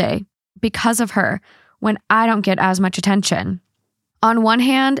phone all day because of her when I don't get as much attention. On one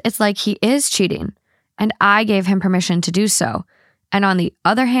hand, it's like he is cheating, and I gave him permission to do so. And on the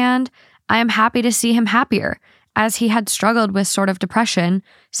other hand, I am happy to see him happier, as he had struggled with sort of depression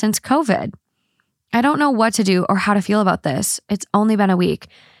since COVID. I don't know what to do or how to feel about this. It's only been a week,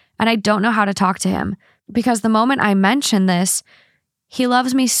 and I don't know how to talk to him, because the moment I mention this, he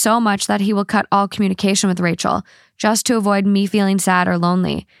loves me so much that he will cut all communication with Rachel just to avoid me feeling sad or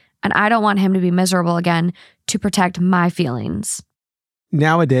lonely. And I don't want him to be miserable again to protect my feelings.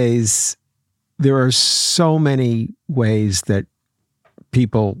 Nowadays, there are so many ways that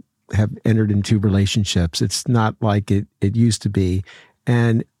people have entered into relationships. It's not like it used to be.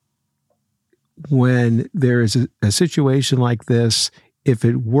 And when there is a situation like this, if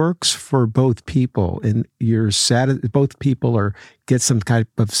it works for both people and both people get some type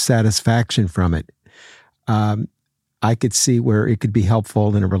of satisfaction from it, I could see where it could be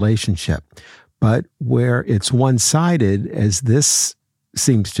helpful in a relationship. But where it's one-sided, as this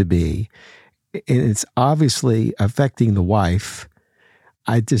seems to be, and it's obviously affecting the wife,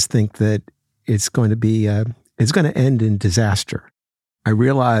 I just think that it's going to end in disaster. I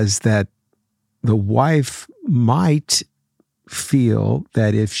realize that the wife might feel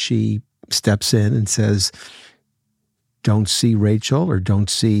that if she steps in and says, don't see Rachel or don't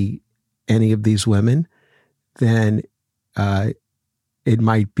see any of these women, then it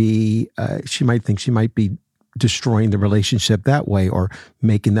might be, she might think she might be destroying the relationship that way or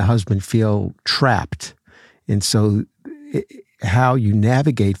making the husband feel trapped. And so how you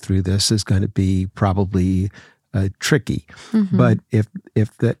navigate through this is going to be probably tricky. Mm-hmm. But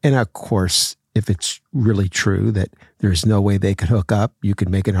and of course, if it's really true that there's no way they could hook up, you could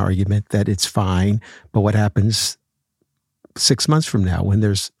make an argument that it's fine. But what happens 6 months from now when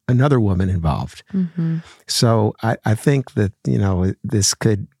there's another woman involved? Mm-hmm. So I think that, this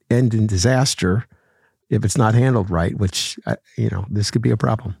could end in disaster if it's not handled right, which, this could be a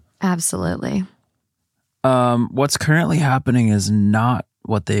problem. Absolutely. What's currently happening is not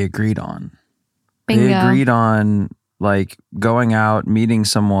what they agreed on. Bingo. They agreed on like going out, meeting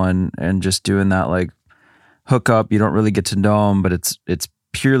someone and just doing that like hookup. You don't really get to know them, but it's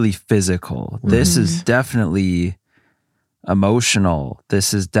purely physical. Mm-hmm. This is definitely emotional.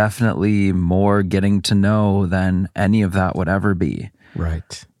 This is definitely more getting to know than any of that would ever be.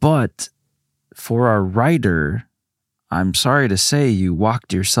 Right. But for our writer, I'm sorry to say you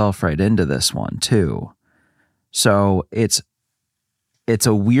walked yourself right into this one too. So it's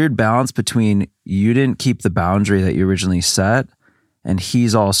a weird balance between you didn't keep the boundary that you originally set, and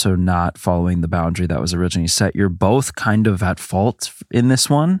he's also not following the boundary that was originally set. You're both kind of at fault in this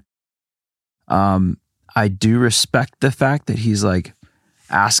one. I do respect the fact that he's like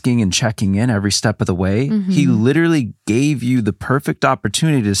asking and checking in every step of the way. Mm-hmm. He literally gave you the perfect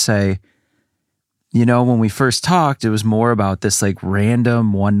opportunity to say, when we first talked, it was more about this like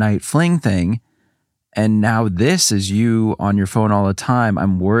random one night fling thing. And now this is you on your phone all the time.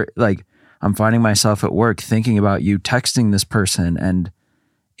 I'm finding myself at work thinking about you texting this person, and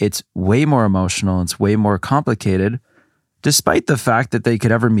it's way more emotional. It's way more complicated, despite the fact that they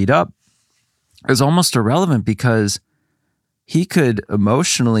could ever meet up. Is almost irrelevant because he could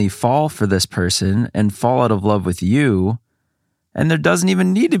emotionally fall for this person and fall out of love with you. And there doesn't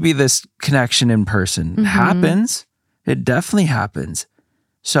even need to be this connection in person. Mm-hmm. It happens. It definitely happens.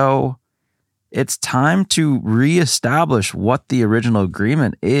 So it's time to reestablish what the original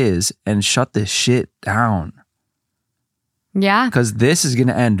agreement is and shut this shit down. Yeah. Because this is going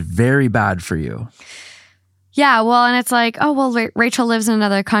to end very bad for you. Yeah, well, and it's like, Rachel lives in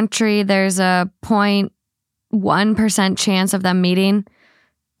another country. There's a 0.1% chance of them meeting.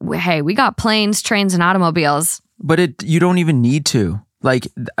 Hey, we got planes, trains, and automobiles. But you don't even need to. Like,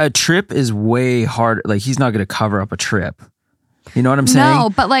 a trip is way harder. Like, he's not going to cover up a trip. You know what I'm saying? No,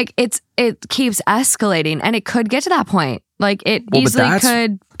 but like it keeps escalating, and it could get to that point. Like, it easily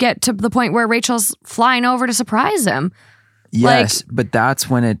could get to the point where Rachel's flying over to surprise him. Yes, but that's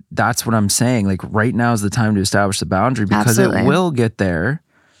what I'm saying. Like, right now is the time to establish the boundary, because Absolutely. It will get there,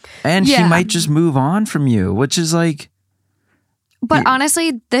 and he might just move on from you, which is like. But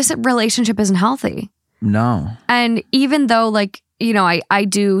honestly, this relationship isn't healthy. No. And even though, like, you know, I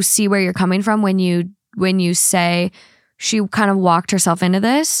do see where you're coming from when you say she kind of walked herself into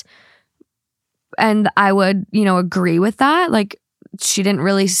this. And I would, you know, agree with that. Like, she didn't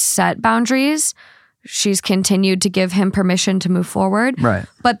really set boundaries. She's continued to give him permission to move forward. Right.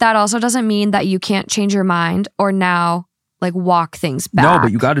 But that also doesn't mean that you can't change your mind or now, like, walk things back. No,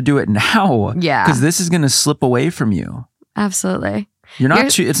 but you got to do it now. Yeah. Because this is going to slip away from you. Absolutely.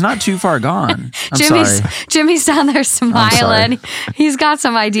 It's not too far gone. I'm sorry. Jimmy's down there smiling. He's got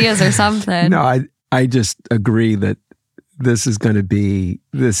some ideas or something. No, I just agree that this is going to be,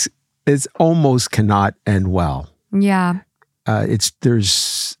 this is almost cannot end well. Yeah.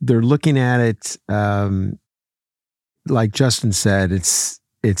 They're looking at it, like Justin said, it's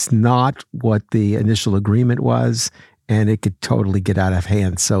not what the initial agreement was, and it could totally get out of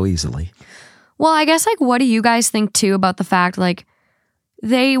hand so easily. Well, I guess, like, what do you guys think too about the fact, like,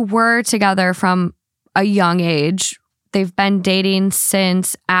 they were together from a young age. They've been dating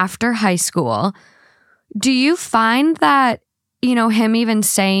since after high school. Do you find that, you know, him even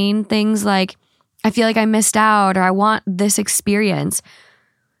saying things like, I feel like I missed out, or I want this experience?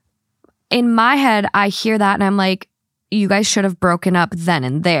 In my head, I hear that and I'm like, you guys should have broken up then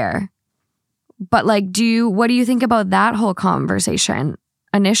and there. But, like, what do you think about that that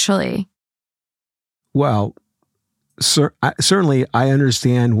initially? Well, certainly I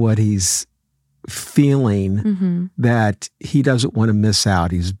understand what he's feeling, that he doesn't want to miss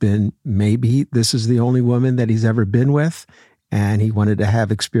out. Maybe this is the only woman that he's ever been with, and he wanted to have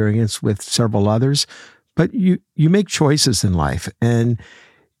experience with several others. But you make choices in life, and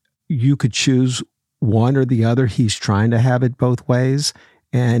you could choose one or the other. He's trying to have it both ways,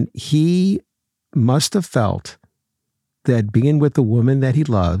 and he must have felt that being with the woman that he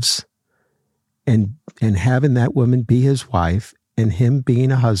loves and having that woman be his wife and him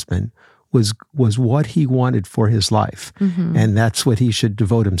being a husband was what he wanted for his life. And that's what he should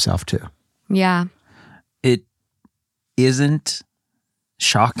devote himself to. Yeah. It isn't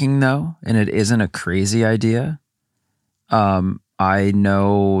shocking, though, and it isn't a crazy idea. I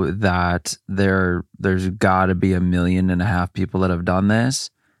know that there's got to be 1.5 million people that have done this,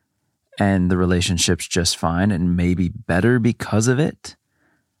 and the relationship's just fine and maybe better because of it.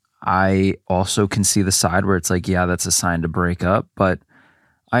 I also can see the side where it's like, yeah, that's a sign to break up, but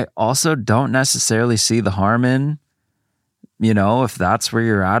I also don't necessarily see the harm in, you know, if that's where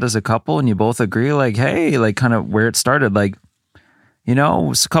you're at as a couple and you both agree, like, hey, like, kind of where it started, like, you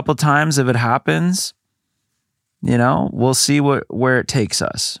know, a couple times if it happens, you know, we'll see where it takes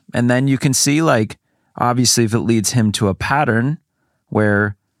us. And then you can see, like, obviously if it leads him to a pattern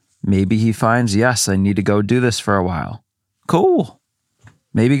where maybe he finds, yes, I need to go do this for a while. Cool.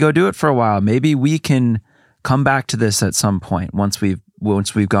 Maybe go do it for a while. Maybe we can come back to this at some point once we've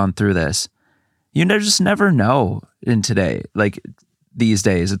gone through this. You just never know in today, like these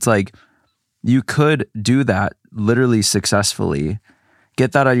days. It's like you could do that literally successfully,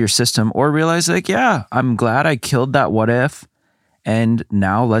 get that out of your system, or realize, like, yeah, I'm glad I killed that what if, and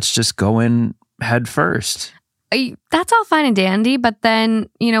now let's just go in head first. That's all fine and dandy, but then,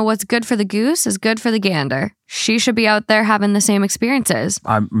 you know, what's good for the goose is good for the gander. She should be out there having the same experiences.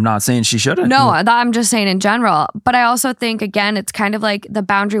 I'm not saying she shouldn't. No, I'm just saying in general. But I also think, again, it's kind of like the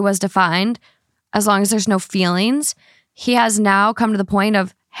boundary was defined. As long as there's no feelings, he has now come to the point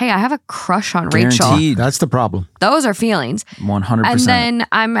of, hey, I have a crush on Rachel. Guaranteed. That's the problem. Those are feelings. 100%. And then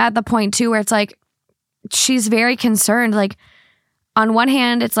I'm at the point too where it's like, she's very concerned. Like, on one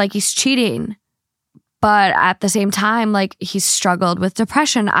hand, it's like he's cheating. But at the same time, like, he's struggled with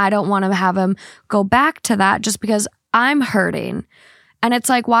depression. I don't want to have him go back to that just because I'm hurting. And it's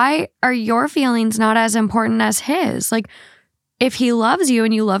like, why are your feelings not as important as his? Like, if he loves you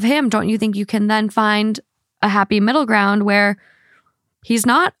and you love him, don't you think you can then find a happy middle ground where he's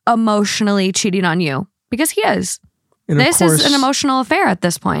not emotionally cheating on you? Because he is. And this is an emotional affair at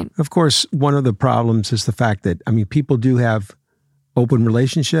this point. Of course, one of the problems is the fact that, I mean, people do have open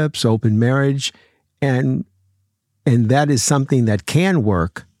relationships, open marriage, and that is something that can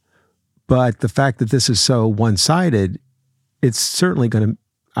work. But the fact that this is so one-sided, it's certainly going to,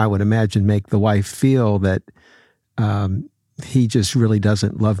 I would imagine, make the wife feel that he just really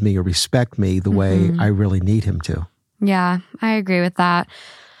doesn't love me or respect me the way I really need him to. Yeah, I agree with that.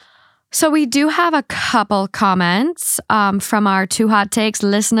 So we do have a couple comments from our Two Hot Takes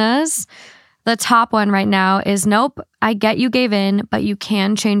listeners. The top one right now is, nope, I get you gave in, but you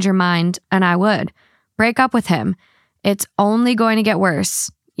can change your mind, and I would. Break up with him. It's only going to get worse.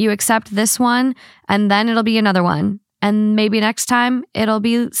 You accept this one, and then it'll be another one. And maybe next time, it'll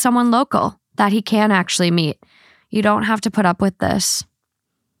be someone local that he can actually meet. You don't have to put up with this.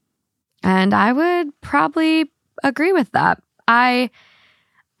 And I would probably agree with that. I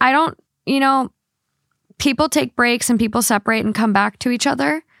don't, people take breaks and people separate and come back to each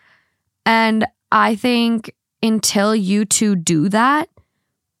other. And I think until you two do that,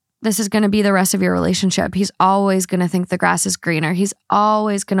 this is going to be the rest of your relationship. He's always going to think the grass is greener. He's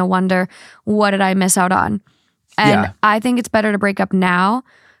always going to wonder, what did I miss out on? And I think it's better to break up now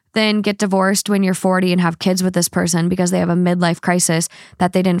than get divorced when you're 40 and have kids with this person because they have a midlife crisis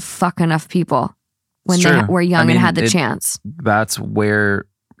that they didn't fuck enough people when they were young and had the chance. That's where,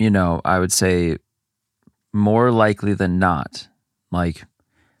 I would say more likely than not, like,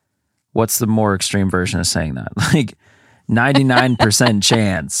 what's the more extreme version of saying that? Like 99%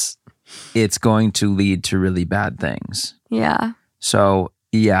 chance it's going to lead to really bad things. Yeah. So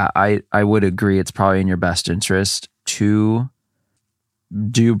yeah, I would agree. It's probably in your best interest to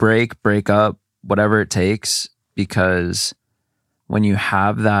break up, whatever it takes, because when you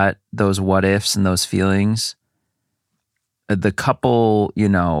have those what ifs and those feelings, the couple,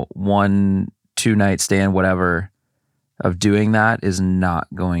 1-2 night stand, whatever, of doing that is not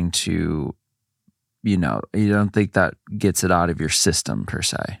going to, you don't think that gets it out of your system per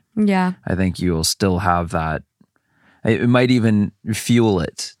se. Yeah. I think you'll still have that. It might even fuel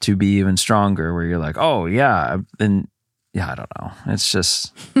it to be even stronger where you're like, oh yeah. And yeah, I don't know.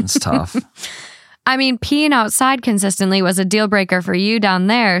 It's tough. I mean, peeing outside consistently was a deal breaker for you down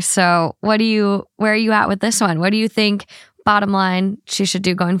there. So where are you at with this one? What do you think, bottom line, she should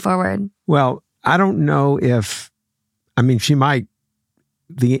do going forward? Well, I don't know she might,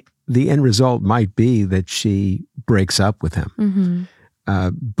 the end result might be that she breaks up with him. Mm-hmm.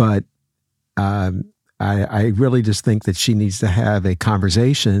 But I really just think that she needs to have a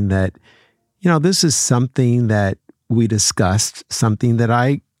conversation that, this is something that we discussed, something that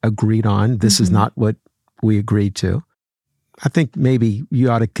I agreed on. This is not what we agreed to. I think maybe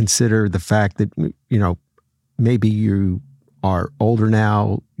you ought to consider the fact that, maybe you are older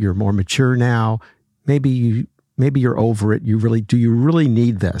now, you're more mature now. Maybe you're over it. Do you really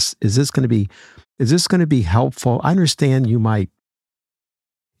need this? Is this going to be helpful? I understand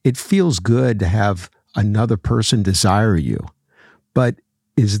it feels good to have another person desire you, but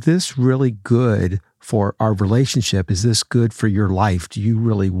is this really good for our relationship? Is this good for your life? Do you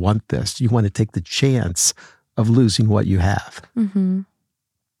really want this? Do you want to take the chance of losing what you have? Mm-hmm.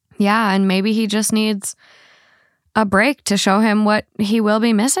 Yeah. And maybe he just needs a break to show him what he will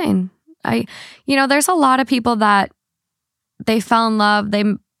be missing. There's a lot of people that they fell in love,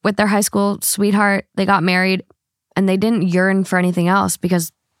 with their high school sweetheart, they got married and they didn't yearn for anything else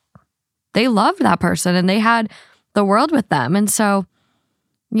because they loved that person and they had the world with them. And so,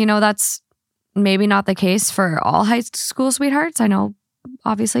 that's maybe not the case for all high school sweethearts. I know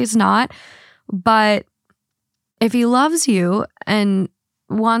obviously it's not, but if he loves you and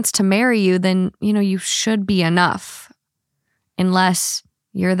wants to marry you, then, you should be enough, unless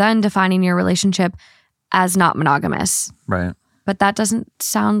you're then defining your relationship as not monogamous. Right. But it doesn't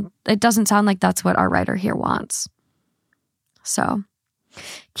sound like that's what our writer here wants. So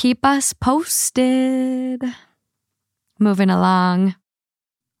keep us posted. Moving along.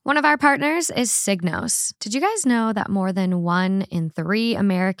 One of our partners is Signos. Did you guys know that more than 1 in 3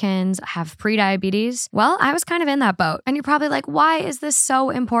 Americans have prediabetes? Well, I was kind of in that boat. And you're probably like, why is this so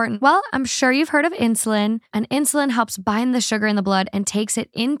important? Well, I'm sure you've heard of insulin, and insulin helps bind the sugar in the blood and takes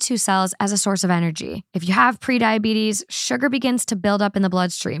it into cells as a source of energy. If you have prediabetes, sugar begins to build up in the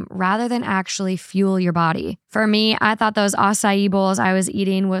bloodstream rather than actually fuel your body. For me, I thought those acai bowls I was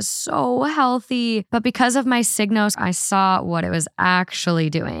eating was so healthy, but because of my Signos, I saw what it was actually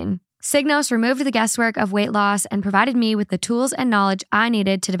doing. Signos removed the guesswork of weight loss and provided me with the tools and knowledge I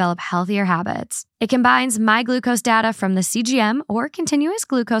needed to develop healthier habits. It combines my glucose data from the CGM or continuous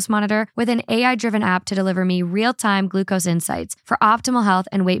glucose monitor with an AI-driven app to deliver me real-time glucose insights for optimal health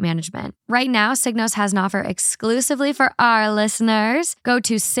and weight management. Right now, Signos has an offer exclusively for our listeners. Go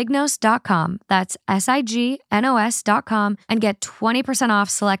to Signos.com, that's SIGNOS.com, and get 20%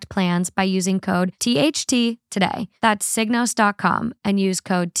 off select plans by using code THT today. That's Signos.com and use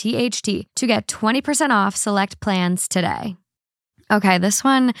code THT to get 20% off select plans today. Okay, this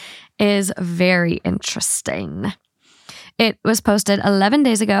one is very interesting. It was posted 11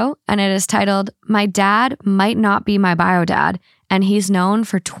 days ago, and it is titled, "My Dad Might Not Be My Bio Dad, and He's Known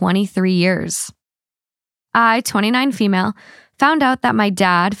for 23 Years." I, 29 female, found out that my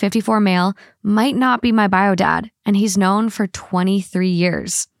dad, 54 male, might not be my bio dad, and he's known for 23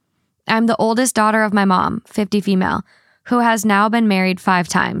 years. I'm the oldest daughter of my mom, 50 female, who has now been married 5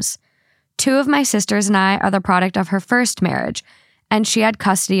 times. 2 of my sisters and I are the product of her first marriage, and she had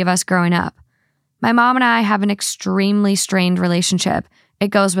custody of us growing up. My mom and I have an extremely strained relationship, It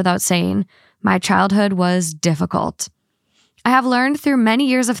goes without saying, my childhood was difficult. I have learned through many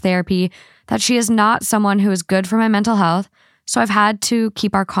years of therapy that she is not someone who is good for my mental health, so I've had to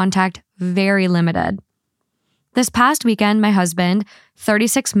keep our contact very limited. This past weekend, my husband,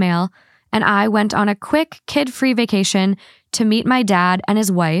 36 male, and I went on a quick kid-free vacation to meet my dad and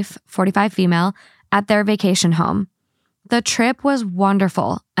his wife, 45 female, at their vacation home. The trip was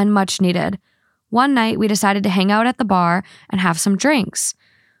wonderful and much needed. One night, we decided to hang out at the bar and have some drinks.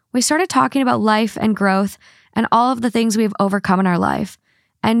 We started talking about life and growth and all of the things we've overcome in our life.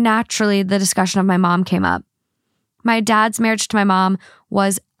 And naturally, the discussion of my mom came up. My dad's marriage to my mom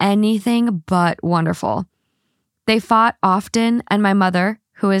was anything but wonderful. They fought often, and my mother,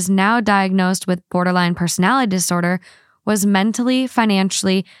 who is now diagnosed with borderline personality disorder, was mentally,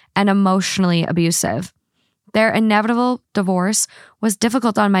 financially, and emotionally abusive. Their inevitable divorce was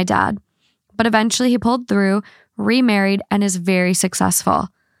difficult on my dad, but eventually he pulled through, remarried, and is very successful,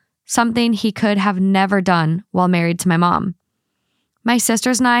 something he could have never done while married to my mom. My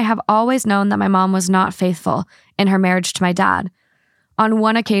sisters and I have always known that my mom was not faithful in her marriage to my dad. On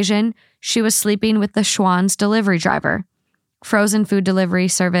one occasion, she was sleeping with the Schwann's delivery driver, frozen food delivery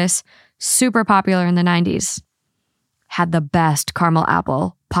service, super popular in the 90s. Had the best caramel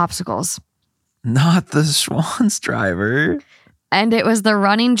apple popsicles. Not the Schwann's driver. And it was the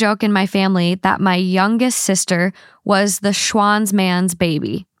running joke in my family that my youngest sister was the Schwann's man's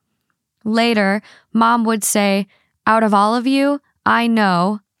baby. Later, mom would say, out of all of you, I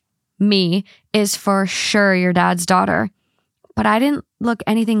know me is for sure your dad's daughter. But I didn't look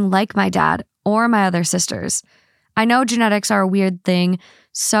anything like my dad or my other sisters. I know genetics are a weird thing,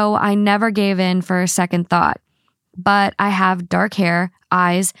 so I never gave in for a second thought. But I have dark hair,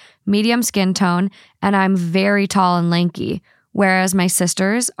 eyes, medium skin tone, and I'm very tall and lanky, whereas my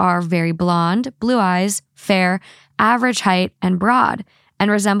sisters are very blonde, blue eyes, fair, average height, and broad, and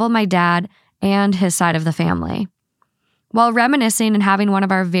resemble my dad and his side of the family. While reminiscing and having one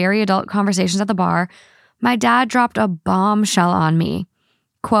of our very adult conversations at the bar, my dad dropped a bombshell on me.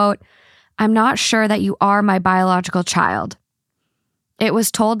 Quote, I'm not sure that you are my biological child. It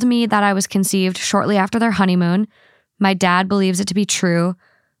was told to me that I was conceived shortly after their honeymoon. My dad believes it to be true,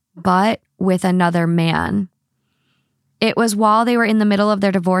 but with another man. It was while they were in the middle of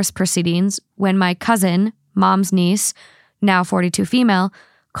their divorce proceedings when my cousin, mom's niece, now 42 female,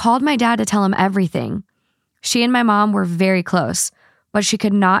 called my dad to tell him everything. She and my mom were very close, but she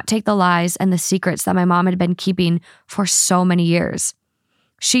could not take the lies and the secrets that my mom had been keeping for so many years.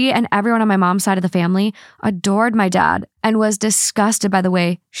 She and everyone on my mom's side of the family adored my dad and was disgusted by the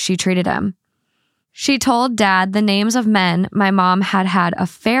way she treated him. She told dad the names of men my mom had had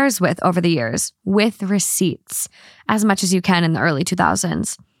affairs with over the years, with receipts, as much as you can in the early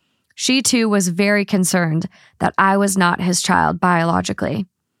 2000s. She too was very concerned that I was not his child biologically.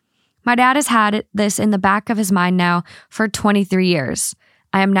 My dad has had this in the back of his mind now for 23 years.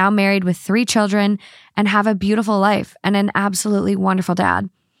 I am now married with 3 children and have a beautiful life and an absolutely wonderful dad.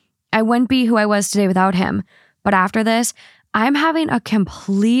 I wouldn't be who I was today without him, but after this, I'm having a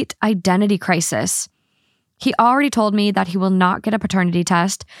complete identity crisis. He already told me that he will not get a paternity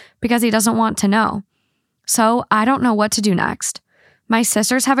test because he doesn't want to know. So I don't know what to do next. My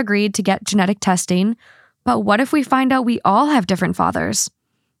sisters have agreed to get genetic testing, but what if we find out we all have different fathers?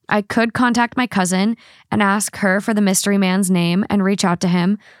 I could contact my cousin and ask her for the mystery man's name and reach out to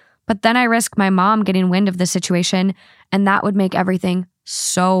him, but then I risk my mom getting wind of the situation, and that would make everything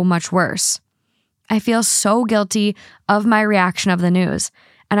so much worse. I feel so guilty of my reaction of the news,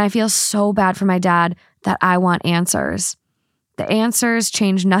 and I feel so bad for my dad that I want answers. The answers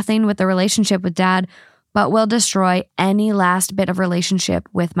change nothing with the relationship with dad, but will destroy any last bit of relationship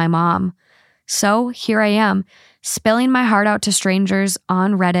with my mom. So here I am, spilling my heart out to strangers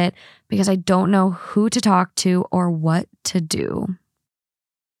on Reddit because I don't know who to talk to or what to do.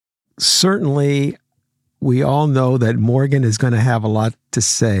 Certainly, we all know that Morgan is going to have a lot to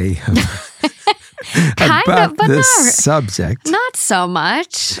say about this subject. Not so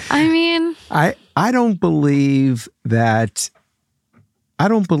much. I mean, I don't believe that. I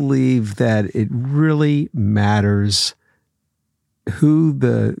don't believe that it really matters who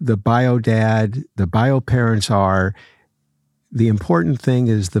the bio dad, the bio parents are. The important thing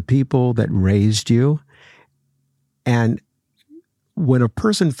is the people that raised you. And when a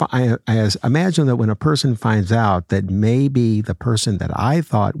person, I imagine that when a person finds out that maybe the person that I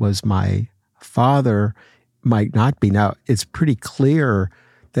thought was my father might not be. Now, it's pretty clear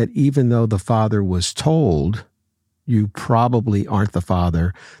that even though the father was told, you probably aren't the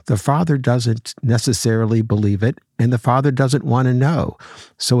father doesn't necessarily believe it, and the father doesn't want to know.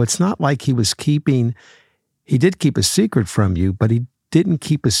 So it's not like he did keep a secret from you, but he didn't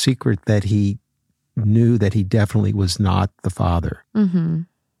keep a secret that he knew that he definitely was not the father. Mm-hmm.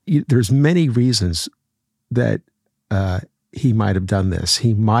 There's many reasons that he might have done this.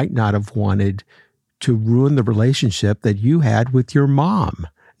 He might not have wanted to ruin the relationship that you had with your mom.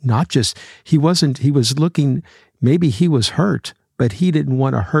 Not just, he was looking, maybe he was hurt, but he didn't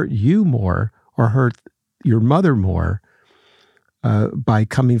want to hurt you more or hurt your mother more by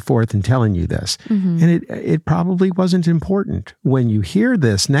coming forth and telling you this. Mm-hmm. And it probably wasn't important. When you hear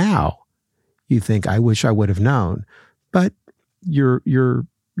this now, you think, I wish I would have known. But you're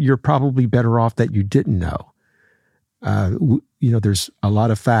probably better off that you didn't know. There's a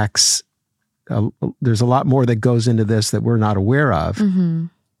lot of facts. There's a lot more that goes into this that we're not aware of. Mm-hmm.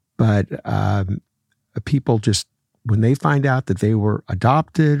 But people just, when they find out that they were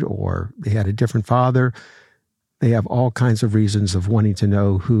adopted or they had a different father, they have all kinds of reasons of wanting to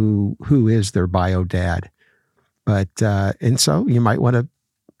know who is their bio dad. But, and so you might want to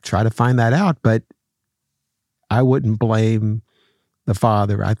try to find that out, but I wouldn't blame the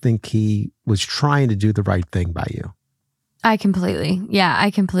father. I think he was trying to do the right thing by you. I completely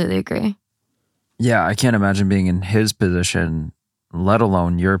agree. Yeah, I can't imagine being in his position, let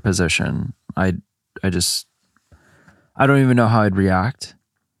alone your position. I don't even know how I'd react.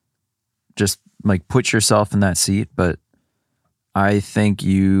 Just like put yourself in that seat, but I think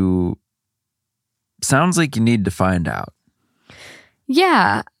sounds like you need to find out.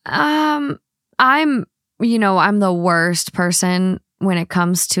 Yeah. I'm the worst person when it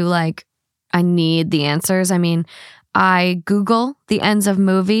comes to like, I need the answers. I mean, I Google the ends of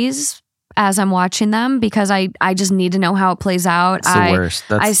movies as I'm watching them because I just need to know how it plays out. It's the worst.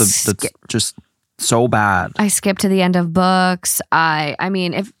 That's just so bad. I skip to the end of books. I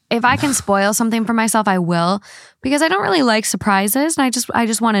mean, if I can spoil something for myself, I will, because I don't really like surprises, and I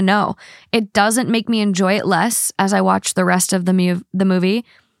just want to know. It doesn't make me enjoy it less as I watch the rest of the movie.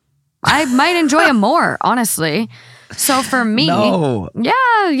 I might enjoy it more, honestly. So for me,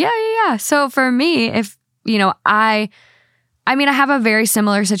 yeah. So for me, if I have a very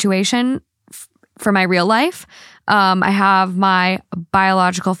similar situation for my real life. I have my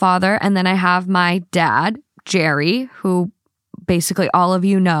biological father, and then I have my dad, Jerry, who basically all of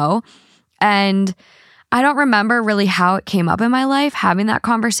you know. And I don't remember really how it came up in my life, having that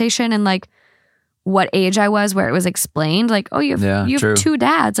conversation and like what age I was where it was explained. Like, oh, you have two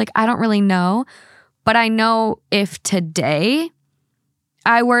dads. Like, I don't really know. But I know if today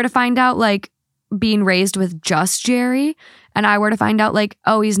I were to find out like being raised with just Jerry and I were to find out like,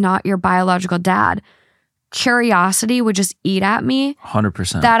 oh, he's not your biological dad, curiosity would just eat at me.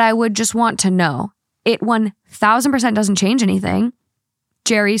 100%. That I would just want to know. It 1000% doesn't change anything.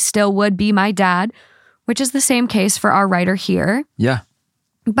 Jerry still would be my dad, which is the same case for our writer here. Yeah.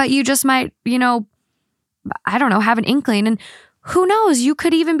 But you just might, I don't know, have an inkling. And who knows, you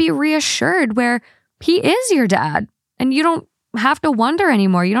could even be reassured where he is your dad and you don't have to wonder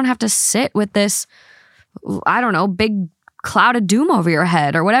anymore. You don't have to sit with this, I don't know, big cloud of doom over your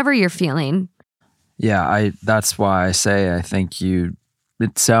head or whatever you're feeling. Yeah, that's why I say I think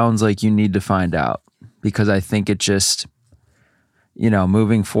it sounds like you need to find out, because I think it just,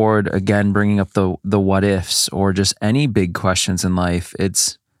 moving forward, again, bringing up the what ifs or just any big questions in life,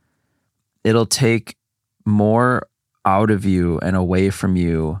 it'll take more out of you and away from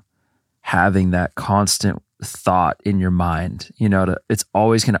you having that constant thought in your mind. It's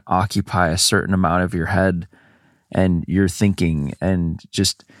always going to occupy a certain amount of your head and your thinking and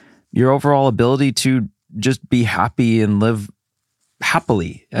just your overall ability to just be happy and live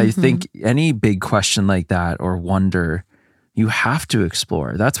happily. Mm-hmm. I think any big question like that or wonder, you have to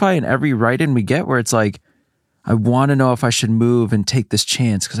explore. That's why in every write-in we get where it's like, I want to know if I should move and take this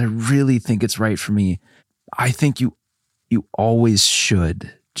chance because I really think it's right for me. I think you always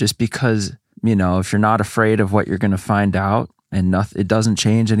should, just because, if you're not afraid of what you're going to find out and it doesn't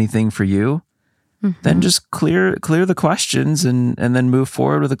change anything for you, then just clear the questions and then move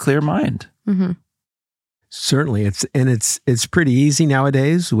forward with a clear mind. Mm-hmm. Certainly, it's pretty easy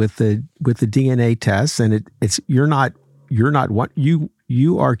nowadays with the DNA tests, and you're not what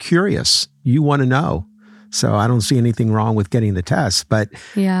you are curious. You want to know, so I don't see anything wrong with getting the test, but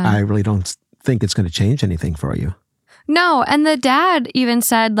I really don't think it's going to change anything for you. No, and the dad even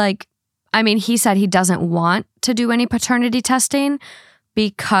said he said he doesn't want to do any paternity testing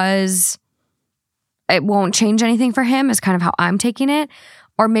because it won't change anything for him, is kind of how I'm taking it.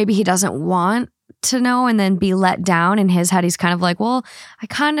 Or maybe he doesn't want to know and then be let down. In his head, he's kind of like, well, I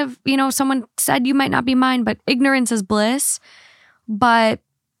kind of, someone said you might not be mine, but ignorance is bliss. But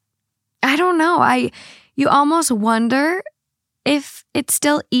I don't know. You almost wonder if it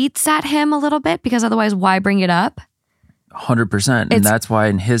still eats at him a little bit, because otherwise why bring it up? 100%. And that's why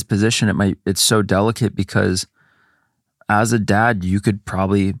in his position, it's so delicate, because as a dad, you could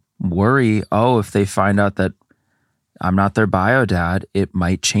probably worry, if they find out that I'm not their bio dad, it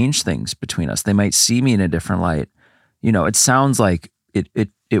might change things between us. They might see me in a different light. It sounds like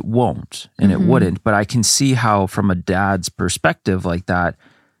it won't, and it wouldn't, but I can see how from a dad's perspective like that,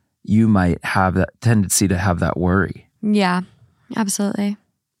 you might have that tendency to have that worry. Yeah, absolutely.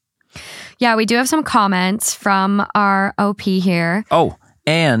 Yeah, we do have some comments from our OP here. Oh,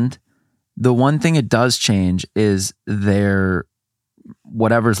 and the one thing it does change is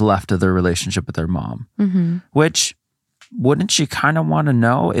whatever's left of their relationship with their mom, which wouldn't you kind of want to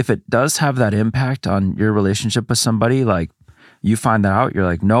know if it does have that impact on your relationship with somebody? Like you find that out, you're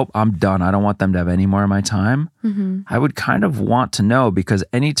like, nope, I'm done. I don't want them to have any more of my time. I would kind of want to know, because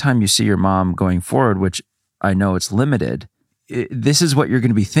anytime you see your mom going forward, which I know it's limited, this is what you're going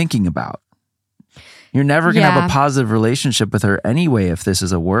to be thinking about. You're never going to have a positive relationship with her anyway if this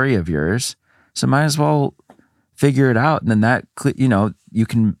is a worry of yours. So might as well figure it out. And then that, you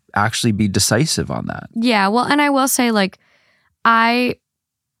can actually be decisive on that. Yeah. Well, and I will say, like,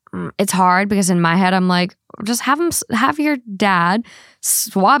 it's hard because in my head, I'm like, just have your dad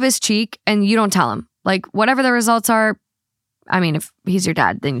swab his cheek and you don't tell him. Like, whatever the results are, I mean, if he's your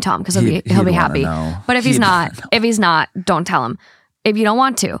dad, then you tell him because he'll be happy. But if he's not, don't tell him if you don't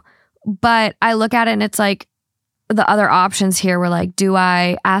want to. But I look at it and it's like the other options here were like, do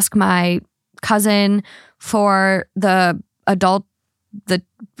I ask my cousin for the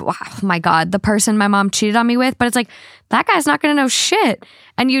the person my mom cheated on me with? But it's like, that guy's not going to know shit.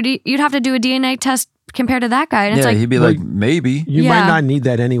 And you'd have to do a DNA test compared to that guy. And it's like, he'd be like, maybe. You might not need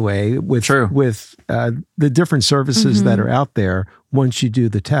that anyway with the different services that are out there. Once you do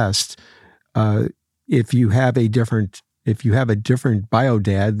the test, if you have a different bio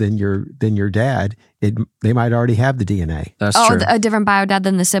dad than your dad, they might already have the DNA. That's true. A different bio dad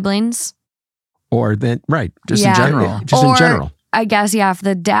than the siblings? Or then, right. Just in general. In general. I guess,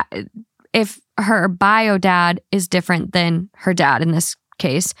 if her bio dad is different than her dad in this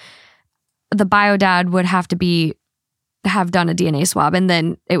case, the bio dad would have to have done a DNA swab and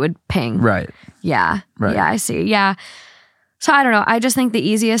then it would ping. Right. Yeah. Right. Yeah, I see. Yeah. So I don't know. I just think the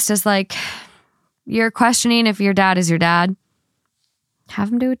easiest is like, you're questioning if your dad is your dad, have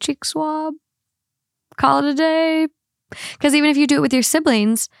him do a cheek swab, call it a day. Because even if you do it with your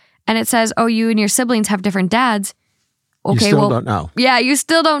siblings and it says, you and your siblings have different dads, okay, you still don't know. Yeah, you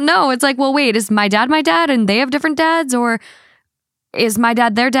still don't know. It's like, well, wait, is my dad and they have different dads, or is my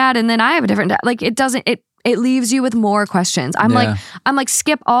dad their dad and then I have a different dad? Like, it doesn't. It leaves you with more questions. I'm like,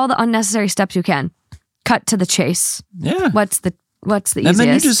 skip all the unnecessary steps you can. Cut to the chase. Yeah. What's the easiest? And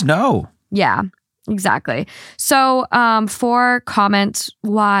then you just know. Yeah, exactly. So, for comments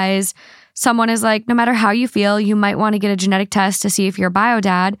wise, someone is like, no matter how you feel, you might want to get a genetic test to see if your bio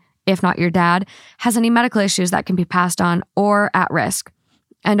dad, if not your dad, has any medical issues that can be passed on or at risk.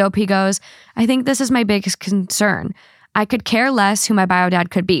 And OP goes, I think this is my biggest concern. I could care less who my bio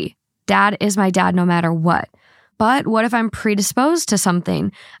dad could be. Dad is my dad no matter what. But what if I'm predisposed to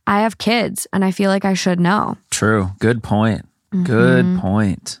something? I have kids and I feel like I should know. True. Good point. Good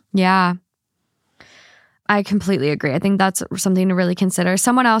point. Yeah. I completely agree. I think that's something to really consider.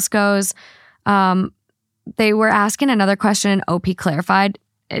 Someone else goes, they were asking another question and OP clarified.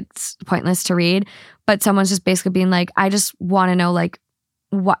 It's pointless to read, but someone's just basically being like, I just want to know, like,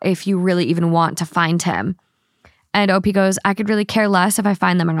 what if you really even want to find him? And OP goes, I could really care less if I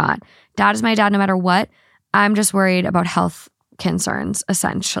find them or not. Dad is my dad no matter what. I'm just worried about health concerns,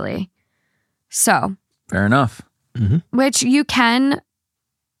 essentially. So. Fair enough. Which you can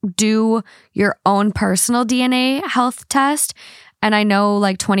do your own personal DNA health test. And I know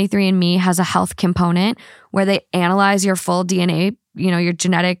like 23andMe has a health component where they analyze your full DNA, your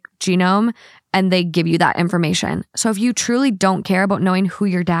genetic genome, and they give you that information. So if you truly don't care about knowing who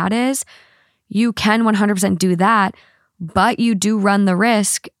your dad is, you can 100% do that, but you do run the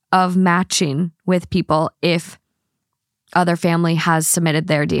risk of matching with people if other family has submitted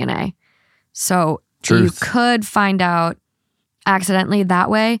their DNA. So you could find out accidentally that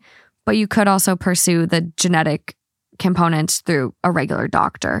way, but you could also pursue the genetic components through a regular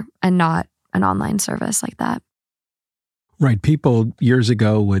doctor and not an online service like that. Right. People years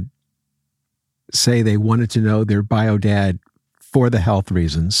ago would say they wanted to know their bio dad for the health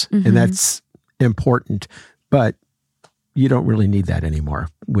reasons, and that's important, but you don't really need that anymore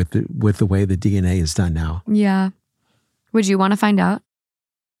with the way the DNA is done now. Yeah. Would you want to find out?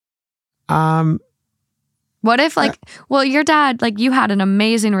 What if your dad, like you had an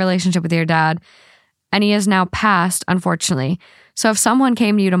amazing relationship with your dad and he has now passed, unfortunately. So if someone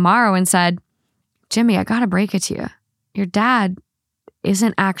came to you tomorrow and said, Jimmy, I got to break it to you. your dad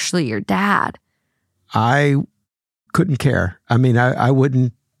isn't actually your dad. I couldn't care. I mean, I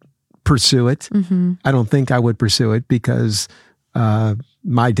wouldn't pursue it. Mm-hmm. I don't think I would pursue it because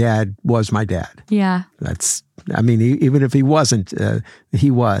my dad was my dad. Yeah. Even if he wasn't,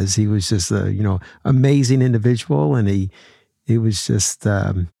 he was just a, amazing individual. And he was just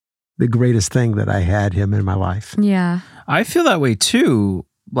the greatest thing that I had him in my life. Yeah. I feel that way too.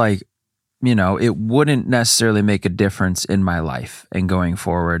 Like, it wouldn't necessarily make a difference in my life and going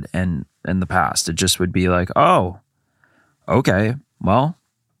forward and in the past. It just would be like, oh, okay, well,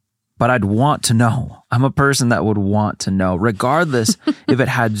 but I'd want to know. I'm a person that would want to know, regardless if it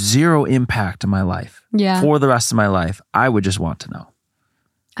had zero impact on my life. Yeah. For the rest of my life, I would just want to know.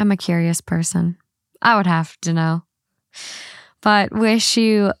 I'm a curious person. I would have to know. But wish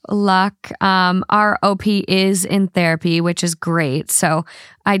you luck. Our OP is in therapy, which is great. So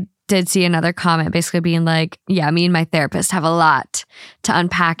I did see another comment basically being like, yeah, me and my therapist have a lot to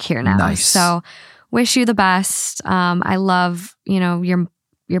unpack here now. Nice. So wish you the best. I love, your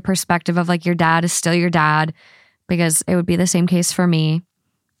perspective of like your dad is still your dad, because it would be the same case for me.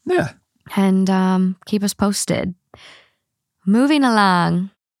 Yeah. And keep us posted. Moving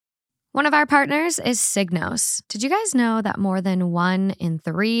along. One of our partners is Signos. Did you guys know that more than 1 in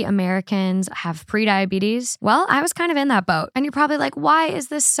 3 Americans have prediabetes? Well, I was kind of in that boat. And you're probably like, why is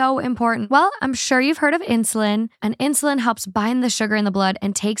this so important? Well, I'm sure you've heard of insulin, and insulin helps bind the sugar in the blood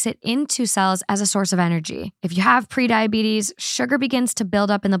and takes it into cells as a source of energy. If you have prediabetes, sugar begins to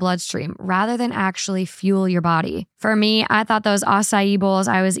build up in the bloodstream rather than actually fuel your body. For me, I thought those acai bowls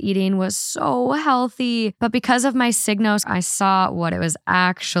I was eating was so healthy, but because of my Signos, I saw what it was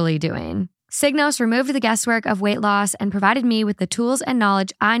actually doing. Signos removed the guesswork of weight loss and provided me with the tools and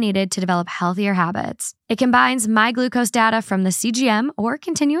knowledge I needed to develop healthier habits. It combines my glucose data from the CGM or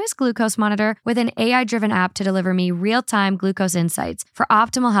continuous glucose monitor with an AI-driven app to deliver me real-time glucose insights for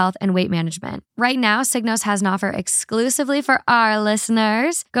optimal health and weight management. Right now, Signos has an offer exclusively for our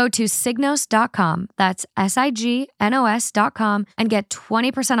listeners. Go to Signos.com, that's SIGNOS.com, and get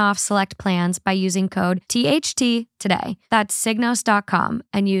 20% off select plans by using code THT today. That's Signos.com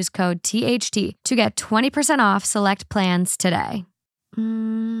and use code THT to get 20% off select plans today.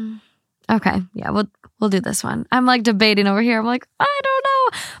 Okay, yeah, we'll do this one. I'm like debating over here. I'm like, I don't know.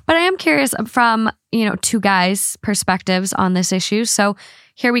 But I am curious from, two guys' perspectives on this issue. So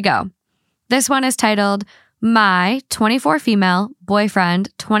here we go. This one is titled, My 24 female boyfriend,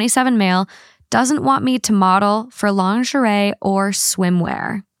 27 male, doesn't want me to model for lingerie or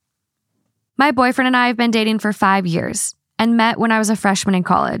swimwear. My boyfriend and I have been dating for 5 years and met when I was a freshman in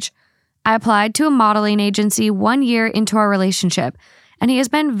college. I applied to a modeling agency 1 year into our relationship, and he has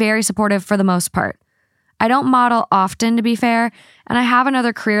been very supportive for the most part. I don't model often, to be fair, and I have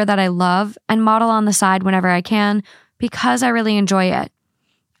another career that I love and model on the side whenever I can because I really enjoy it.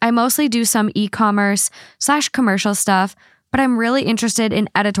 I mostly do some e-commerce/commercial stuff, but I'm really interested in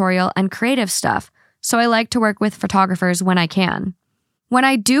editorial and creative stuff, so I like to work with photographers when I can. When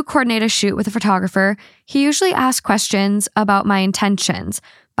I do coordinate a shoot with a photographer, he usually asks questions about my intentions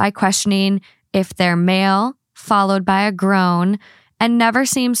by questioning if they're male, followed by a groan, and never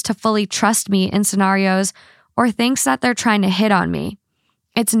seems to fully trust me in scenarios or thinks that they're trying to hit on me.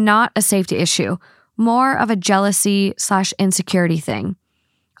 It's not a safety issue, more of a jealousy/insecurity thing.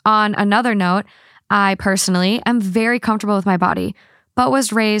 On another note, I personally am very comfortable with my body, but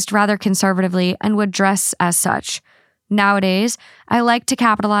was raised rather conservatively and would dress as such. Nowadays, I like to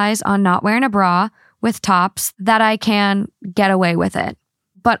capitalize on not wearing a bra with tops that I can get away with it.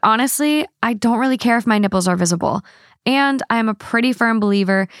 But honestly, I don't really care if my nipples are visible. And I am a pretty firm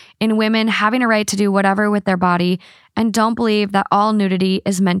believer in women having a right to do whatever with their body and don't believe that all nudity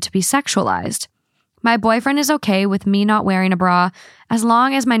is meant to be sexualized. My boyfriend is okay with me not wearing a bra as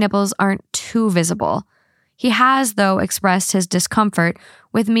long as my nipples aren't too visible. He has, though, expressed his discomfort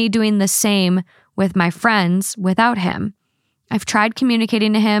with me doing the same with my friends without him. I've tried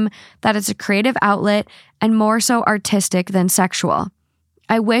communicating to him that it's a creative outlet and more so artistic than sexual.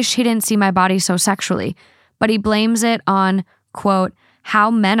 I wish he didn't see my body so sexually, but he blames it on, quote, how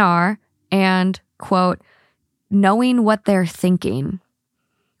men are and, quote, knowing what they're thinking.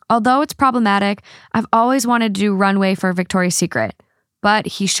 Although it's problematic, I've always wanted to do runway for Victoria's Secret, but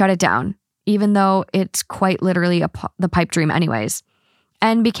he shut it down, even though it's quite literally the pipe dream anyways,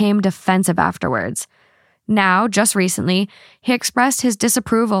 and became defensive afterwards. Now, just recently, he expressed his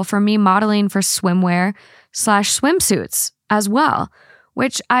disapproval for me modeling for swimwear/swimsuits as well,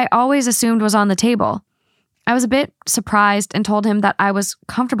 which I always assumed was on the table. I was a bit surprised and told him that I was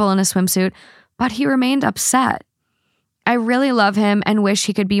comfortable in a swimsuit, but he remained upset. I really love him and wish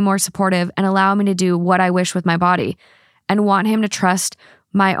he could be more supportive and allow me to do what I wish with my body. and want him to trust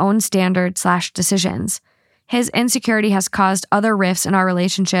my own standards/decisions. His insecurity has caused other rifts in our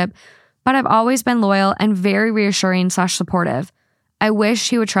relationship, but I've always been loyal and very reassuring/supportive. I wish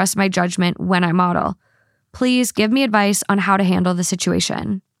he would trust my judgment when I model. Please give me advice on how to handle the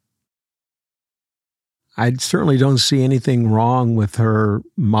situation. I certainly don't see anything wrong with her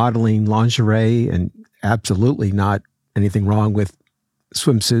modeling lingerie, and absolutely not anything wrong with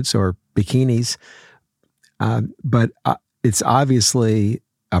swimsuits or bikinis. But it's obviously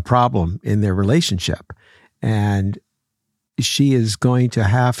a problem in their relationship. And she is going to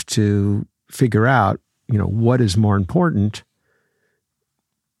have to figure out, what is more important.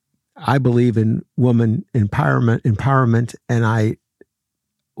 I believe in woman empowerment, and I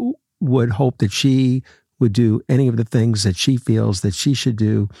would hope that she would do any of the things that she feels that she should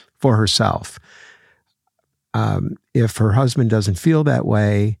do for herself. If her husband doesn't feel that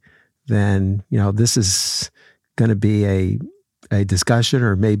way, then, this is going to be a discussion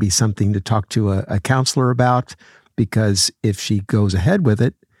or maybe something to talk to a counselor about, because if she goes ahead with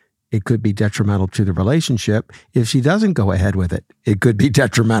it, it could be detrimental to the relationship. If she doesn't go ahead with it, it could be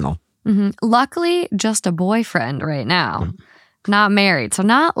detrimental. Mm-hmm. Luckily, just a boyfriend right now, not married, so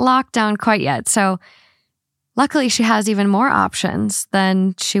not locked down quite yet. So luckily she has even more options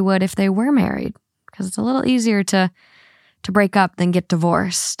than she would if they were married, because it's a little easier to break up than get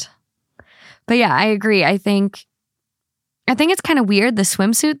divorced. But yeah, I agree. I think it's kind of weird, the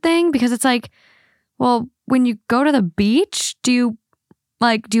swimsuit thing, because it's like, well, when you go to the beach, do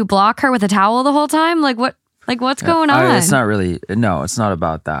you block her with a towel the whole time? What's going on? It's not really, no, it's not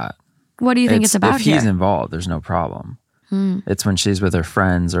about that. What do you think it's about if here? If he's involved, there's no problem. It's when she's with her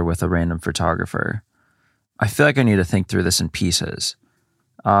friends or with a random photographer. I feel like I need to think through this in pieces.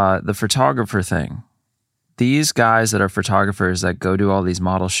 The photographer thing. These guys that are photographers that go do all these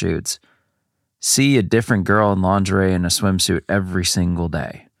model shoots see a different girl in lingerie and a swimsuit every single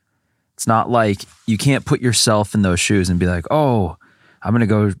day. It's not like you can't put yourself in those shoes and be like, oh, I'm going to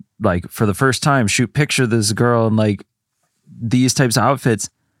go for the first time shoot picture of this girl in these types of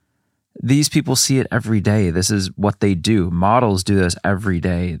outfits. These people see it every day. This is what they do. Models do this every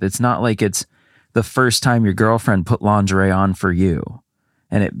day. It's not like it's the first time your girlfriend put lingerie on for you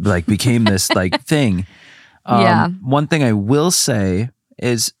and it became this thing. Yeah. One thing I will say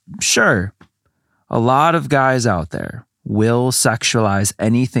is, sure, a lot of guys out there will sexualize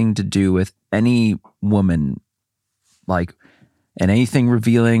anything to do with any woman, and anything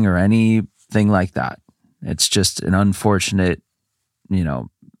revealing or anything like that. It's just an unfortunate,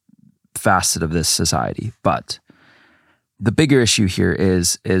 facet of this society. But the bigger issue here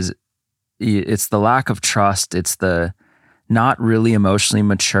is it's the lack of trust. It's the not really emotionally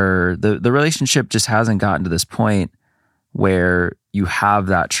mature. The relationship just hasn't gotten to this point where you have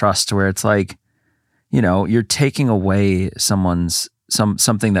that trust, where it's you're taking away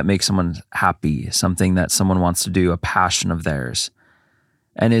something that makes someone happy, something that someone wants to do, a passion of theirs.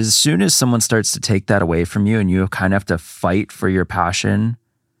 And as soon as someone starts to take that away from you and you kind of have to fight for your passion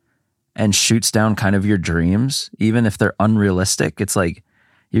and shoots down kind of your dreams, even if they're unrealistic, it's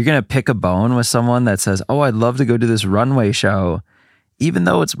you're going to pick a bone with someone that says, oh, I'd love to go do this runway show, even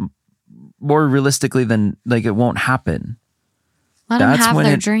though it's more realistically than it won't happen. Let them have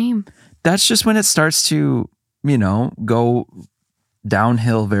their dream. That's just when it starts to, go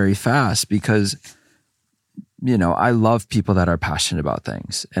downhill very fast, because, I love people that are passionate about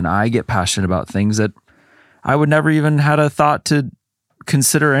things, and I get passionate about things that I would never even had a thought to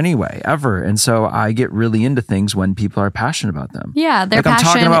consider anyway, ever. And so I get really into things when people are passionate about them. Yeah, they're I'm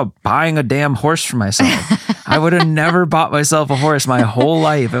talking about buying a damn horse for myself. I would have never bought myself a horse my whole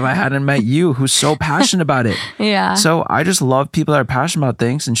life if I hadn't met you, who's so passionate about it. Yeah. So I just love people that are passionate about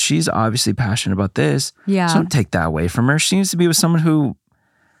things, and she's obviously passionate about this. Yeah. So don't take that away from her. She needs to be with someone who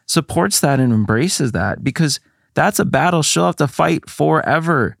supports that and embraces that, because that's a battle she'll have to fight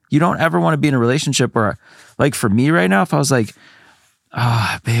forever. You don't ever want to be in a relationship where, for me right now, if I was babe,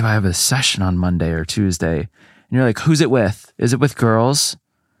 I have a session on Monday or Tuesday. And you're like, who's it with? Is it with girls?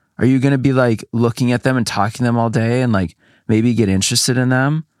 Are you going to be looking at them and talking to them all day and maybe get interested in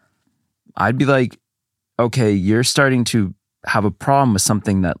them? I'd be like, okay, you're starting to have a problem with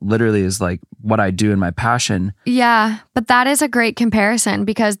something that literally is what I do in my passion. Yeah, but that is a great comparison,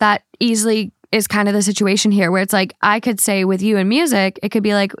 because that easily is kind of the situation here where it's I could say with you in music, it could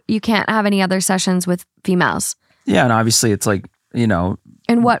be you can't have any other sessions with females. Yeah, and obviously it's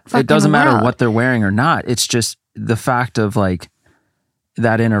and what it doesn't matter what they're wearing or not. It's just the fact of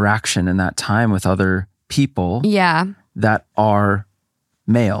that interaction and that time with other people. Yeah. That are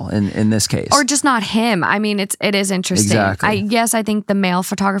male in this case. Or just not him. I mean, it is interesting. Exactly. I think the male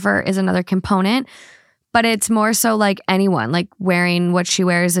photographer is another component, But it's more so like anyone, like wearing what she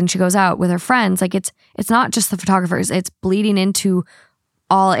wears and she goes out with her friends. Like it's not just the photographers, it's bleeding into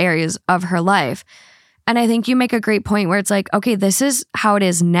all areas of her life. And I think you make a great point where it's like, okay, this is how it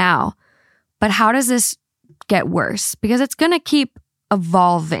is now, but how does this get worse? Because it's going to keep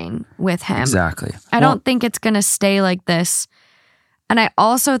evolving with him. Exactly. I don't think it's going to stay like this. And I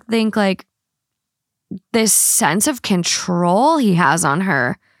also think like this sense of control he has on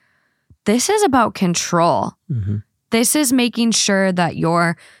her, this is about control. Mm-hmm. This is making sure that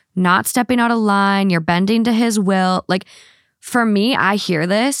you're not stepping out of line, you're bending to his will. Like for me, I hear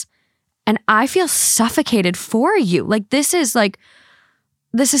this and I feel suffocated for you. Like this is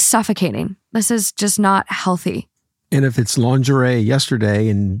suffocating. This is just not healthy. And if it's lingerie yesterday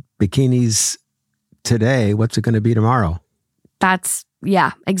and bikinis today, what's it going to be tomorrow?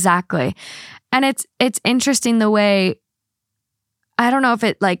 Yeah, exactly. And it's interesting the way, I don't know if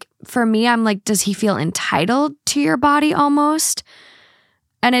it like, for me, I'm like, does he feel entitled to your body almost?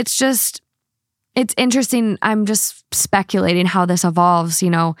 And it's interesting. I'm just speculating how this evolves,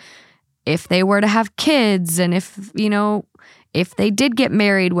 if they were to have kids and if they did get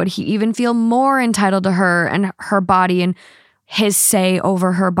married, would he even feel more entitled to her and her body and his say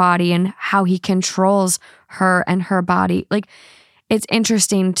over her body and how he controls her and her body? Like, it's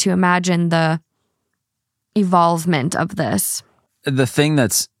interesting to imagine the evolvement of this. The thing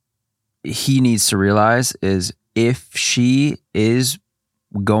he needs to realize is if she is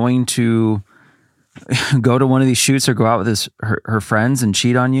going to go to one of these shoots or go out with her friends and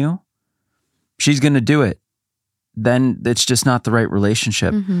cheat on you, she's going to do it. Then it's just not the right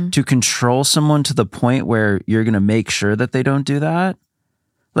relationship. Mm-hmm. To control someone to the point where you're going to make sure that they don't do that.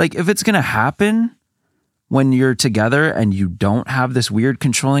 Like if it's going to happen when you're together and you don't have this weird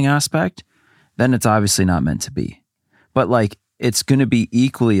controlling aspect, then it's obviously not meant to be. But like, it's going to be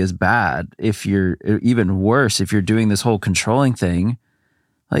equally as bad if you're, even worse, if you're doing this whole controlling thing.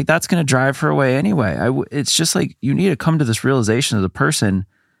 Like that's going to drive her away anyway. It's just like, you need to come to this realization of the person,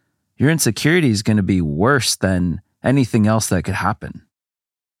 your insecurity is going to be worse than anything else that could happen.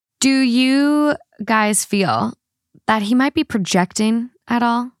 Do you guys feel that he might be projecting at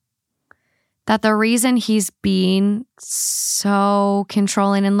all? That the reason he's being so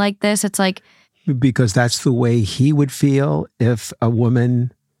controlling and like this, it's like... Because that's the way he would feel if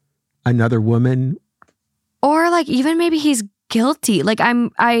another woman... Or like even maybe he's guilty. Like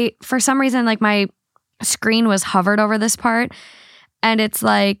I for some reason, like my screen was hovered over this part and it's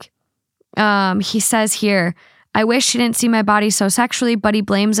like, he says here, I wish she didn't see my body so sexually, but he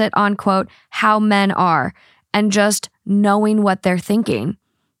blames it on, quote, how men are and just knowing what they're thinking.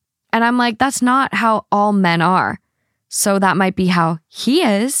 And I'm like, that's not how all men are. So that might be how he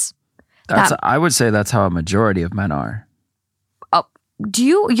is. I would say that's how a majority of men are. Oh,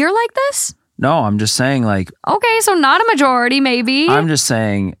 you're like this? No, I'm just saying like... Okay, so not a majority maybe. I'm just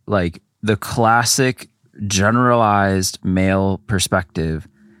saying like the classic generalized male perspective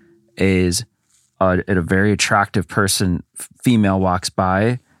is a very attractive person, female walks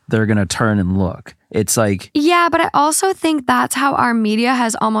by, they're going to turn and look. It's like... Yeah, but I also think that's how our media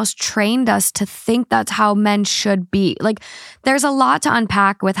has almost trained us to think that's how men should be. Like, there's a lot to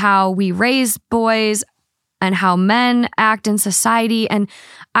unpack with how we raise boys and how men act in society. And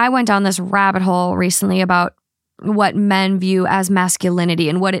I went down this rabbit hole recently about what men view as masculinity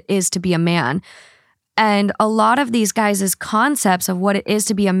and what it is to be a man. And a lot of these guys' concepts of what it is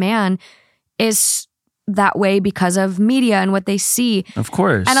to be a man is that way because of media and what they see. Of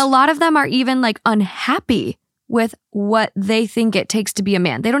course. And a lot of them are even like unhappy with what they think it takes to be a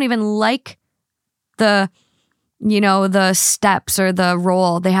man. They don't even like the steps or the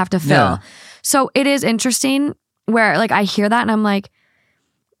role they have to fill. Yeah. So it is interesting where like I hear that and I'm like,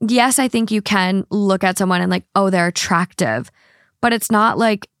 yes, I think you can look at someone and like, oh, they're attractive, but it's not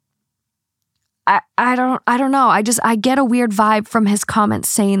like, I don't know. I get a weird vibe from his comments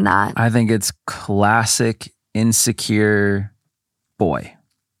saying that. I think it's classic insecure boy.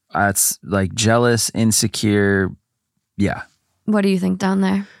 It's like jealous, insecure. Yeah. What do you think down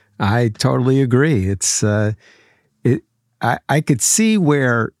there? I totally agree. It's I could see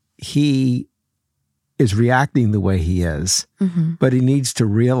where he is reacting the way he is, mm-hmm. but he needs to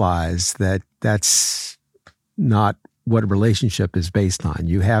realize that that's not what a relationship is based on.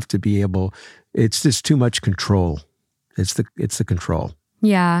 You have to be able. It's just too much control. It's the control.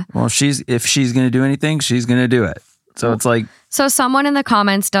 Yeah. Well, if she's going to do anything, she's going to do it. So it's like... So someone in the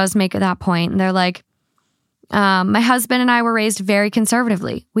comments does make that point, and they're like, my husband and I were raised very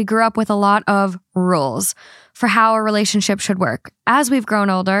conservatively. We grew up with a lot of rules for how a relationship should work. As we've grown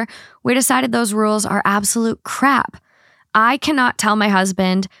older, we decided those rules are absolute crap. I cannot tell my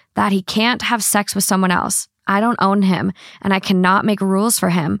husband that he can't have sex with someone else. I don't own him, and I cannot make rules for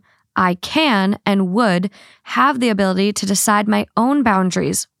him. I can and would have the ability to decide my own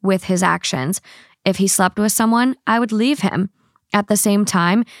boundaries with his actions. If he slept with someone, I would leave him. At the same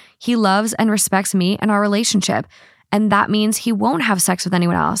time, he loves and respects me and our relationship, and that means he won't have sex with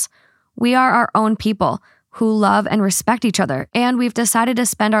anyone else. We are our own people who love and respect each other, and we've decided to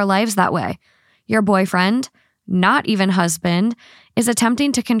spend our lives that way. Your boyfriend, not even husband, is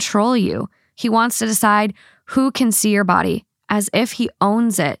attempting to control you. He wants to decide who can see your body, as if he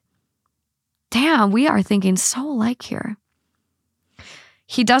owns it. Damn, we are thinking so alike here.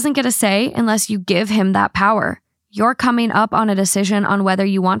 He doesn't get a say unless you give him that power. You're coming up on a decision on whether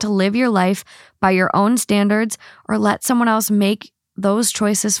you want to live your life by your own standards or let someone else make those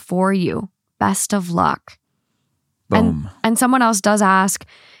choices for you. Best of luck. Boom. And someone else does ask,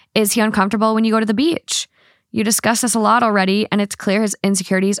 is he uncomfortable when you go to the beach? You discussed this a lot already, and it's clear his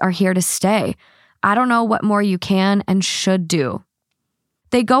insecurities are here to stay. I don't know what more you can and should do.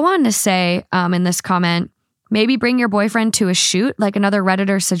 They go on to say in this comment, maybe bring your boyfriend to a shoot like another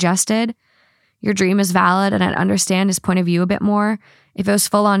Redditor suggested. Your dream is valid and I'd understand his point of view a bit more if it was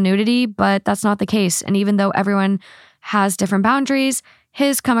full on nudity, but that's not the case. And even though everyone has different boundaries,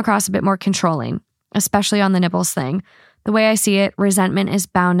 his come across a bit more controlling, especially on the nipples thing. The way I see it, resentment is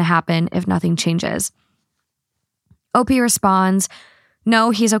bound to happen if nothing changes. OP responds, no,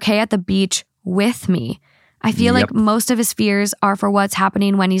 he's okay at the beach with me. I feel like most of his fears are for what's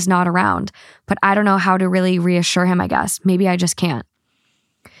happening when he's not around, but I don't know how to really reassure him, I guess. Maybe I just can't.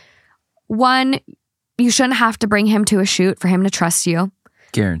 1, you shouldn't have to bring him to a shoot for him to trust you.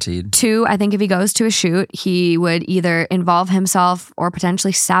 Guaranteed. 2, I think if he goes to a shoot, he would either involve himself or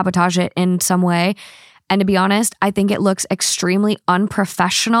potentially sabotage it in some way. And to be honest, I think it looks extremely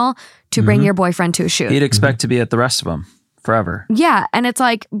unprofessional to bring your boyfriend to a shoot. He'd expect to be at the rest of them forever. Yeah. And it's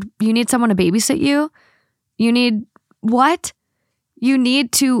like, you need someone to babysit you. You need what? You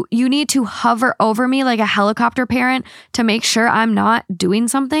need to hover over me like a helicopter parent to make sure I'm not doing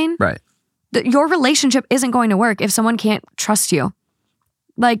something. Right. Your relationship isn't going to work if someone can't trust you.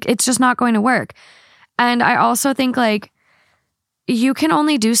 Like, it's just not going to work. And I also think, like, you can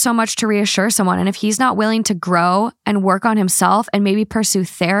only do so much to reassure someone. And if he's not willing to grow and work on himself and maybe pursue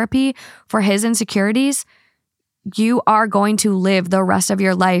therapy for his insecurities, you are going to live the rest of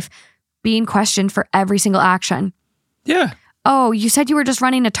your life being questioned for every single action. Yeah. Oh, you said you were just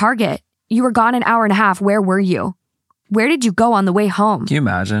running to Target. You were gone an hour and a half. Where were you? Where did you go on the way home? Can you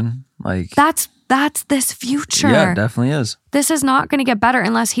imagine? Like, That's this future. yeah, it definitely is. This is not going to get better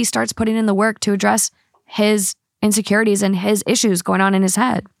unless he starts putting in the work to address his insecurities and his issues going on in his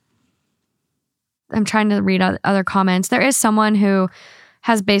head. I'm trying to read other comments. There is someone who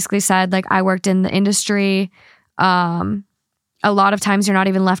has basically said, like, I worked in the industry. A lot of times you're not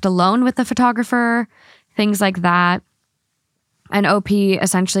even left alone with the photographer, things like that. And OP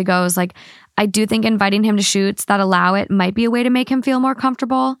essentially goes, like, I do think inviting him to shoots that allow it might be a way to make him feel more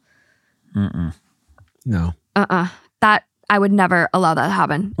comfortable. No. That I would never allow that to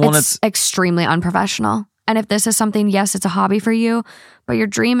happen. Well, it's extremely unprofessional. And if this is something, yes, it's a hobby for you, but your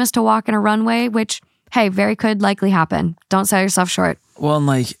dream is to walk in a runway, which, hey, very could likely happen. Don't sell yourself short. Well, and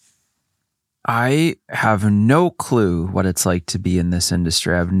like, I have no clue what it's like to be in this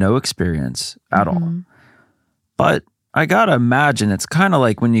industry. I have no experience at all. But I gotta imagine it's kind of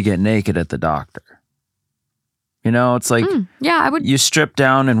like when you get naked at the doctor. You know, it's like, yeah, I would. You strip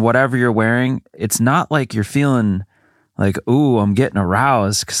down and whatever you're wearing, it's not like you're feeling like, ooh, I'm getting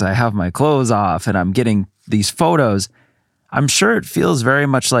aroused because I have my clothes off and I'm getting these photos. I'm sure it feels very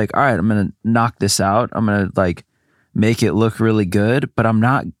much like, all right, I'm going to knock this out. I'm going to like make it look really good, but I'm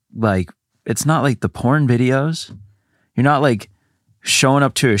not like, it's not like the porn videos. You're not like showing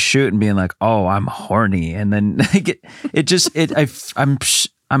up to a shoot and being like, oh, I'm horny. And then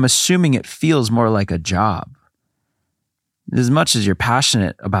I'm assuming it feels more like a job. As much as you're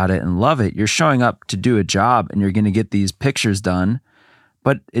passionate about it and love it, you're showing up to do a job and you're going to get these pictures done.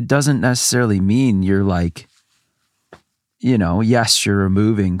 But it doesn't necessarily mean you're like, you know, yes, you're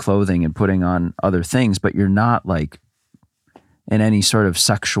removing clothing and putting on other things, but you're not like in any sort of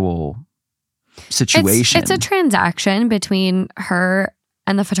sexual situation. It's a transaction between her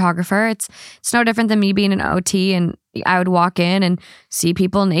and the photographer. It's no different than me being an OT and I would walk in and see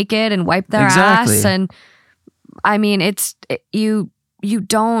people naked and wipe their ass. And I mean, you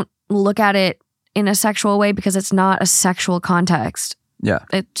don't look at it in a sexual way because it's not a sexual context. Yeah.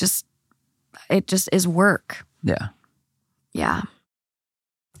 It just is work. Yeah. Yeah.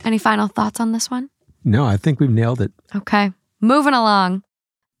 Any final thoughts on this one? No, I think we've nailed it. Okay. Moving along.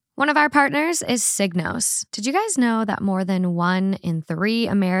 One of our partners is Signos. Did you guys know that more than 1 in 3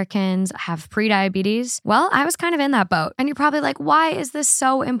 Americans have prediabetes? Well, I was kind of in that boat. And you're probably like, why is this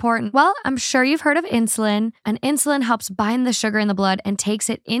so important? Well, I'm sure you've heard of insulin, and insulin helps bind the sugar in the blood and takes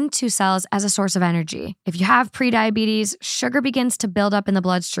it into cells as a source of energy. If you have prediabetes, sugar begins to build up in the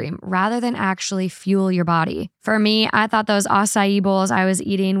bloodstream rather than actually fuel your body. For me, I thought those acai bowls I was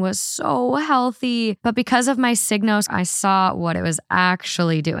eating was so healthy, but because of my Signos, I saw what it was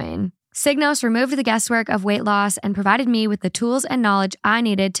actually doing. Signos removed the guesswork of weight loss and provided me with the tools and knowledge I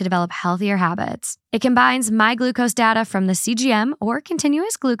needed to develop healthier habits. It combines my glucose data from the CGM or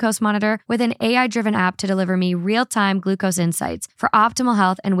continuous glucose monitor with an AI-driven app to deliver me real-time glucose insights for optimal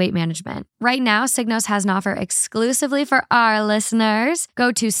health and weight management. Right now, Signos has an offer exclusively for our listeners.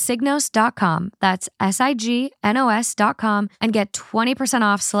 Go to signos.com, that's SIGNOS.com, and get 20%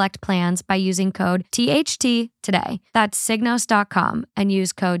 off select plans by using code THT today. That's signos.com and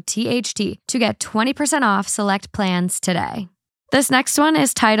use code THT to get 20% off select plans today. This next one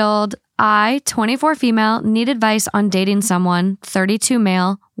is titled, I, 24 female, need advice on dating someone, 32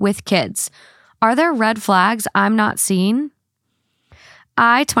 male, with kids. Are there red flags I'm not seeing?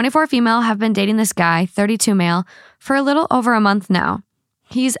 I, 24 female, have been dating this guy, 32 male, for a little over a month now.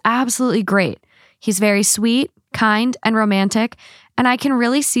 He's absolutely great. He's very sweet, kind, and romantic, and I can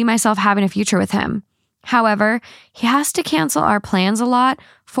really see myself having a future with him. However, he has to cancel our plans a lot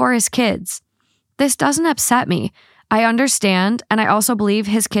for his kids. This doesn't upset me. I understand, and I also believe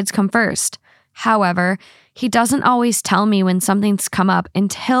his kids come first. However, he doesn't always tell me when something's come up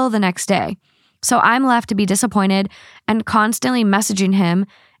until the next day. So I'm left to be disappointed and constantly messaging him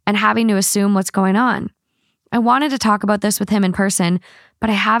and having to assume what's going on. I wanted to talk about this with him in person, but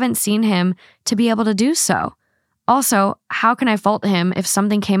I haven't seen him to be able to do so. Also, how can I fault him if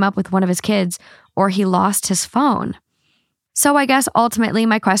something came up with one of his kids or he lost his phone? So I guess ultimately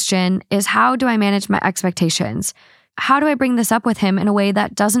my question is, how do I manage my expectations? How do I bring this up with him in a way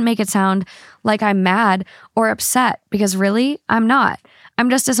that doesn't make it sound like I'm mad or upset? Because really, I'm not. I'm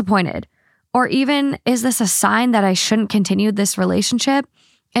just disappointed. Or even, is this a sign that I shouldn't continue this relationship?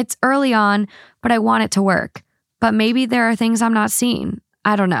 It's early on, but I want it to work. But maybe there are things I'm not seeing.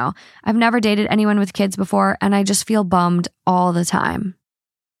 I don't know. I've never dated anyone with kids before, and I just feel bummed all the time.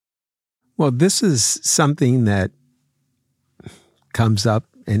 Well, this is something that comes up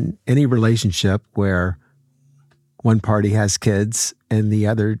in any relationship where one party has kids and the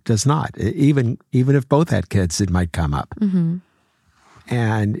other does not. Even if both had kids, it might come up. Mm-hmm.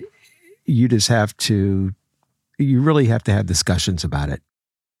 And you really have to have discussions about it.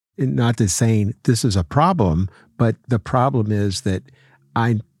 Not to saying this is a problem, but the problem is that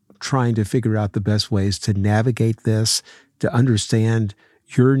I'm trying to figure out the best ways to navigate this, to understand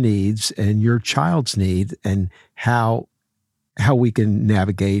your needs and your child's need, and how we can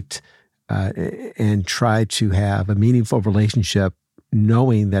navigate and try to have a meaningful relationship,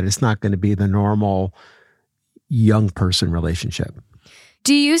 knowing that it's not going to be the normal young person relationship.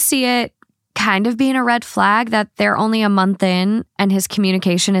 Do you see it kind of being a red flag that they're only a month in and his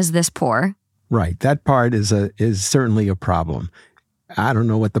communication is this poor? Right. That part is certainly a problem. I don't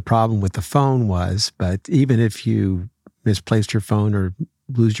know what the problem with the phone was, but even if you misplaced your phone or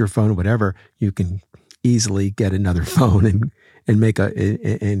lose your phone or whatever, you can easily get another phone and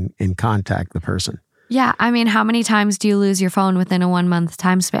contact the person. Yeah. I mean, how many times do you lose your phone within a 1 month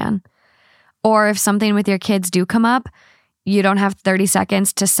time span? Or if something with your kids do come up, you don't have 30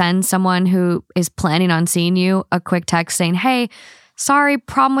 seconds to send someone who is planning on seeing you a quick text saying, hey, sorry,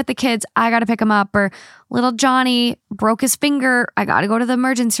 problem with the kids. I got to pick him up. Or little Johnny broke his finger. I got to go to the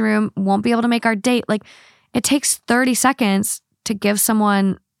emergency room. Won't be able to make our date. Like, it takes 30 seconds to give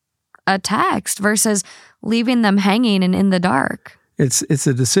someone a text versus leaving them hanging and in the dark. It's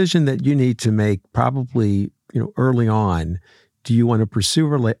a decision that you need to make probably, early on. Do you want to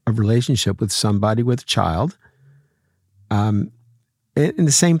pursue a relationship with somebody with a child? And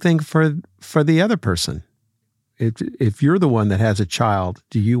the same thing for the other person. If you're the one that has a child,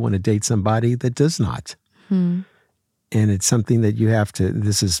 do you want to date somebody that does not? And it's something that you have to,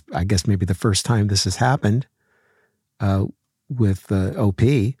 this is, I guess, maybe the first time this has happened with OP.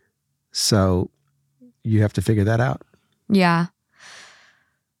 So you have to figure that out. Yeah.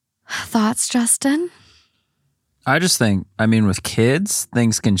 Thoughts, Justin? I just think, with kids,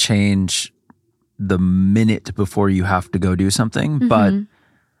 things can change the minute before you have to go do something. Mm-hmm. But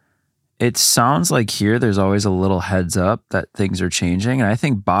it sounds like here there's always a little heads up that things are changing. And I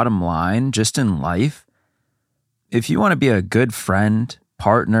think bottom line, just in life, if you want to be a good friend,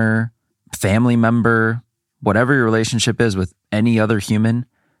 partner, family member, whatever your relationship is with any other human,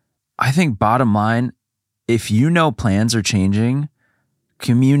 I think bottom line, if you know plans are changing,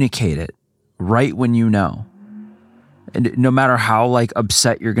 communicate it right when you know. And no matter how like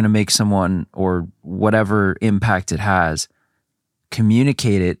upset you're going to make someone or whatever impact it has,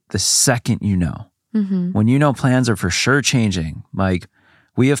 communicate it the second you know. Mm-hmm. When you know plans are for sure changing. Like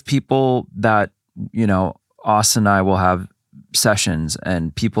we have people that, you know, Austin and I will have sessions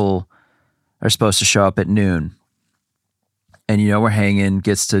and people are supposed to show up at noon. And, you know, we're hanging,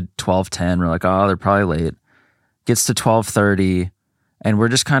 gets to 12:10. We're like, oh, they're probably late. Gets to 12:30. And we're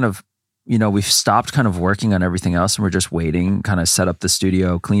just kind of, you know, we've stopped kind of working on everything else and we're just waiting, kind of set up the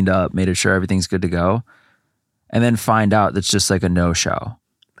studio, cleaned up, made sure everything's good to go. And then find out that's just like a no-show.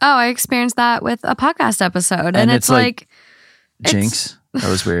 Oh, I experienced that with a podcast episode. And it's like jinx. That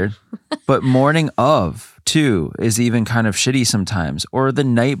was weird. But morning of, too, is even kind of shitty sometimes. Or the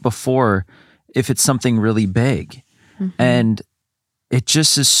night before, if it's something really big. Mm-hmm. And it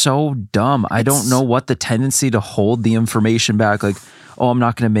just is so dumb. I don't know what the tendency to hold the information back. Like, oh, I'm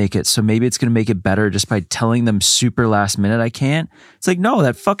not going to make it. So maybe it's going to make it better just by telling them super last minute I can't. It's like, no,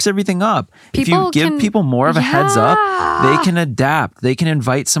 that fucks everything up. If you give people more of a heads up, they can adapt. They can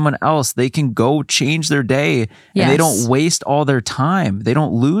invite someone else. They can go change their day. Yes. And they don't waste all their time. They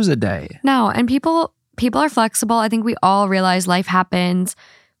don't lose a day. No, and people are flexible. I think we all realize life happens,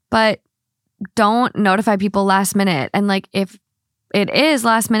 but don't notify people last minute. And like if it is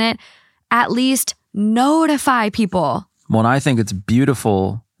last minute, at least notify people. Well, and I think it's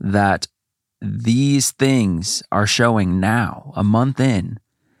beautiful that these things are showing now, a month in.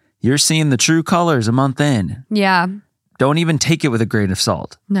 You're seeing the true colors a month in. Yeah. Don't even take it with a grain of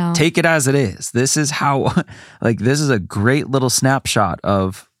salt. No. Take it as it is. This is how, like, this is a great little snapshot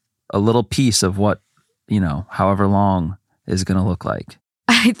of a little piece of what, you know, however long is going to look like.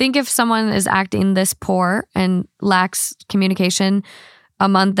 I think if someone is acting this poor and lacks communication a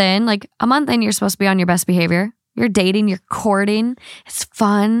month in, you're supposed to be on your best behavior. You're dating, you're courting. It's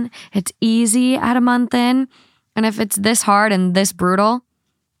fun. It's easy at a month in. And if it's this hard and this brutal,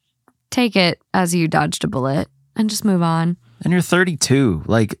 take it as you dodged a bullet and just move on. And you're 32.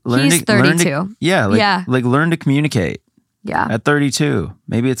 Like, He's 32. Learn to communicate. Yeah. At 32.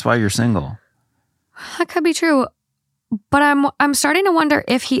 Maybe it's why you're single. That could be true. But I'm starting to wonder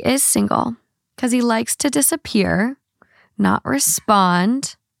if he is single because he likes to disappear, not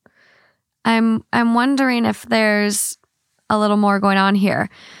respond. I'm wondering if there's a little more going on here.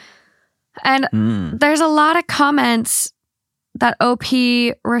 And there's a lot of comments that OP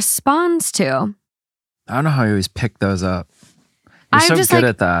responds to. I don't know how you always pick those up. You're so good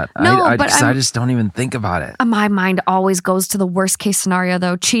at that. No, I just don't even think about it. My mind always goes to the worst case scenario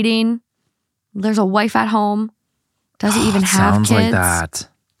though. Cheating. There's a wife at home. Does he even have kids? Sounds like that.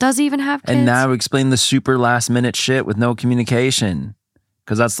 Does he even have kids? And now explain the super last minute shit with no communication.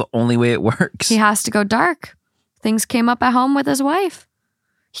 Because that's the only way it works. He has to go dark. Things came up at home with his wife.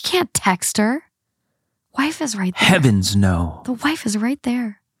 He can't text her. Wife is right there. Heavens no. The wife is right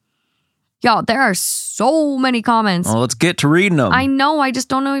there. Y'all, there are so many comments. Well, let's get to reading them. I know. I just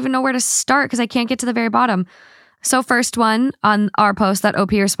don't even know where to start because I can't get to the very bottom. So first one on our post that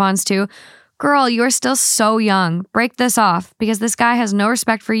OP responds to, girl, you are still so young. Break this off because this guy has no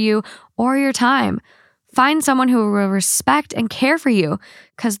respect for you or your time. Find someone who will respect and care for you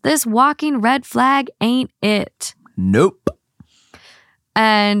because this walking red flag ain't it. Nope.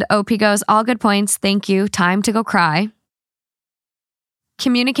 And OP goes, all good points. Thank you. Time to go cry.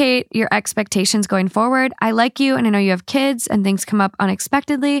 Communicate your expectations going forward. I like you and I know you have kids and things come up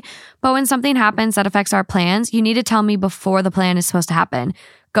unexpectedly, but when something happens that affects our plans, you need to tell me before the plan is supposed to happen.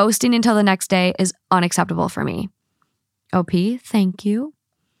 Ghosting until the next day is unacceptable for me. OP, thank you.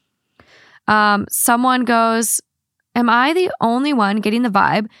 Someone goes, am I the only one getting the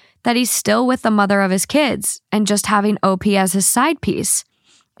vibe that he's still with the mother of his kids and just having OP as his side piece?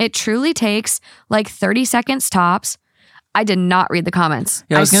 It truly takes like 30 seconds tops. I did not read the comments.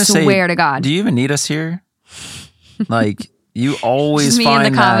 Yeah, I was gonna swear say, to God. Do you even need us here? Like, you always just me find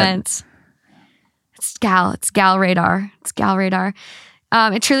in the that. comments. It's gal radar. It's gal radar.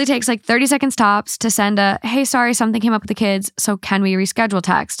 It truly takes like 30 seconds tops to send a, hey, sorry, something came up with the kids, so can we reschedule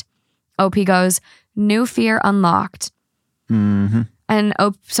text? OP goes, new fear unlocked. Mm-hmm. And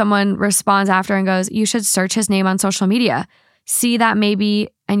someone responds after and goes, you should search his name on social media. See that maybe,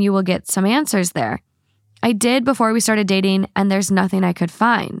 and you will get some answers there. I did before we started dating, and there's nothing I could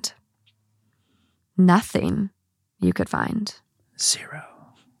find. Nothing you could find. Zero.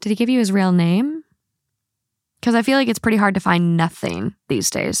 Did he give you his real name? Because I feel like it's pretty hard to find nothing these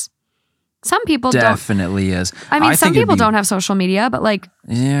days. Some people definitely is. I mean, some people don't have social media, but like...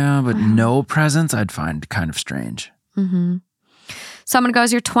 Yeah, but no presence I'd find kind of strange. Mm-hmm. Someone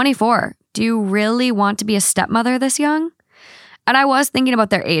goes, you're 24. Do you really want to be a stepmother this young? And I was thinking about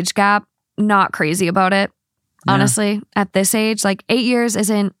their age gap, not crazy about it. Yeah. Honestly, at this age, like 8 years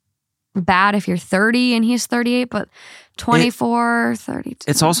isn't bad if you're 30 and he's 38, but 24, 32.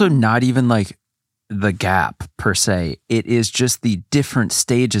 It's also not even like the gap per se. It is just the different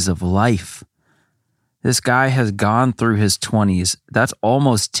stages of life. This guy has gone through his 20s. That's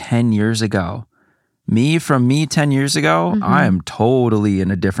almost 10 years ago. From me 10 years ago, I am totally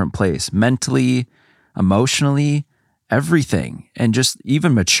in a different place. Mentally, emotionally, everything. And just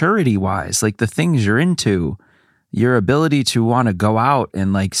even maturity wise, like the things you're into, your ability to want to go out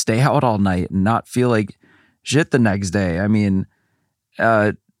and like stay out all night and not feel like shit the next day. I mean,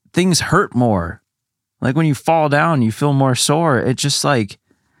 things hurt more. Like when you fall down, you feel more sore. It's just like,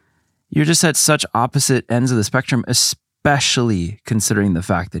 you're just at such opposite ends of the spectrum, especially considering the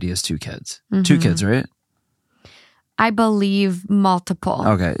fact that he has 2 kids. 2 kids, right? I believe multiple.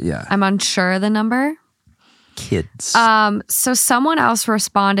 Okay, yeah. I'm unsure of the number. Kids. So someone else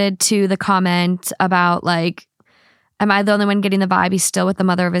responded to the comment about like, am I the only one getting the vibe he's still with the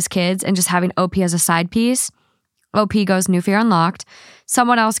mother of his kids and just having OP as a side piece? OP goes, new fear unlocked.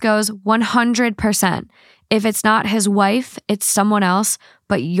 Someone else goes, 100%. If it's not his wife, it's someone else,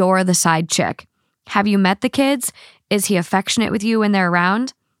 but you're the side chick. Have you met the kids? Is he affectionate with you when they're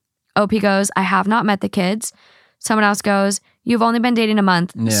around? OP goes, I have not met the kids. Someone else goes, you've only been dating a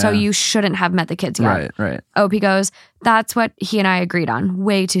month, so you shouldn't have met the kids yet. Right. OP goes, that's what he and I agreed on.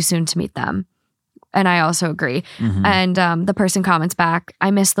 Way too soon to meet them. And I also agree. And the person comments back,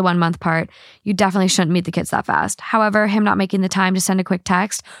 I missed the 1 month part. You definitely shouldn't meet the kids that fast. However, him not making the time to send a quick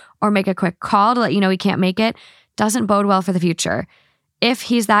text or make a quick call to let you know he can't make it doesn't bode well for the future. If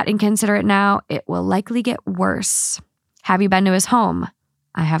he's that inconsiderate now, it will likely get worse. Have you been to his home?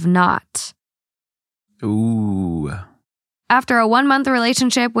 I have not. Ooh. After a 1 month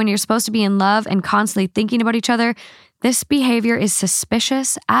relationship, when you're supposed to be in love and constantly thinking about each other, this behavior is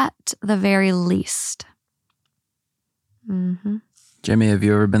suspicious at the very least. Jimmy, have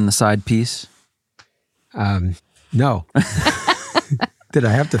you ever been the side piece? No. Did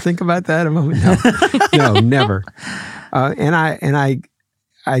I have to think about that a moment? No, never. And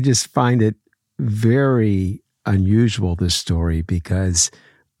I just find it very unusual, this story, because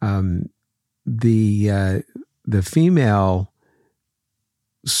the female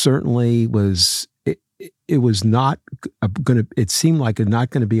certainly was. It was not going to. It seemed like it not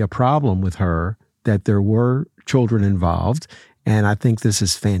going to be a problem with her that there were children involved, and I think this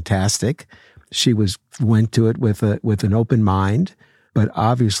is fantastic. She went to it with an open mind, but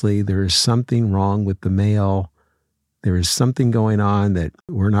obviously there is something wrong with the male. There is something going on that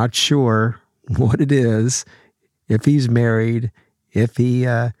we're not sure what it is. If he's married, if he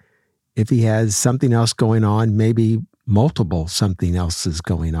has something else going on, maybe multiple something else is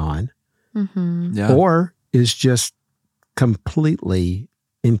going on, Yeah. or is just completely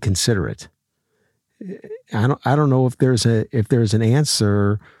inconsiderate. I don't know if there's an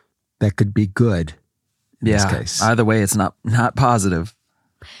answer that could be good in this case. Either way, it's not positive.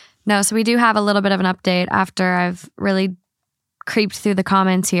 No, so we do have a little bit of an update after I've really creeped through the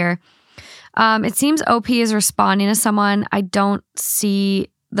comments here. It seems OP is responding to someone. I don't see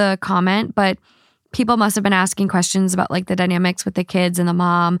the comment, but people must have been asking questions about like the dynamics with the kids and the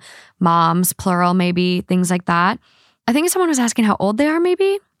moms, plural, maybe, things like that. I think someone was asking how old they are,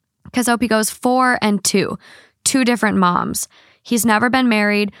 maybe, because OP goes 4 and 2 different moms. He's never been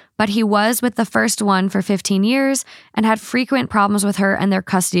married, but he was with the first one for 15 years and had frequent problems with her and their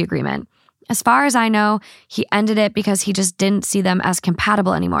custody agreement. As far as I know, he ended it because he just didn't see them as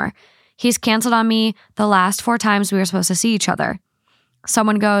compatible anymore. He's canceled on me the last 4 times we were supposed to see each other.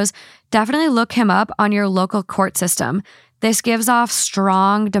 Someone goes, definitely look him up on your local court system. This gives off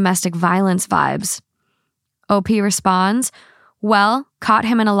strong domestic violence vibes. OP responds, well, caught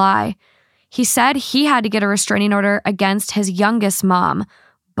him in a lie. He said he had to get a restraining order against his youngest mom,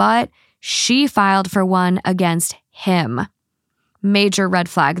 but she filed for one against him. Major red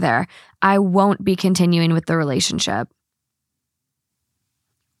flag there. I won't be continuing with the relationship.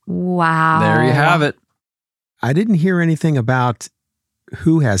 Wow. There you have it. I didn't hear anything about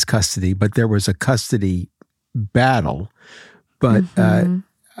who has custody, but there was a custody battle. But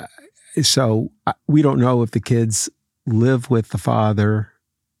so we don't know if the kids live with the father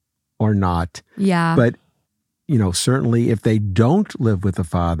or not. Yeah. But, certainly if they don't live with the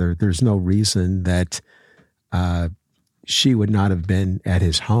father, there's no reason that she would not have been at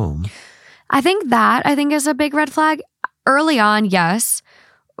his home. I think is a big red flag. Early on, yes.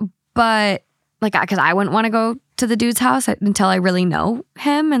 But because I wouldn't want to go to the dude's house until I really know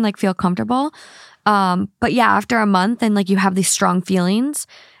him and feel comfortable. But yeah, after a month and you have these strong feelings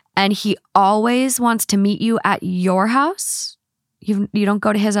and he always wants to meet you at your house, You don't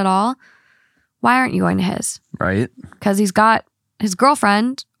go to his at all. Why aren't you going to his? Right? Because he's got his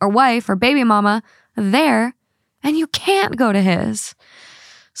girlfriend or wife or baby mama there, and you can't go to his.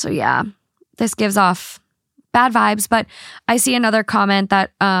 So yeah, this gives off bad vibes. But I see another comment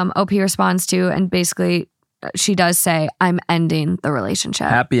that OP responds to, and basically she does say, I'm ending the relationship.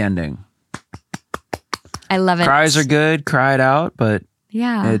 Happy ending. I love it. Cries are good. Cry it out, but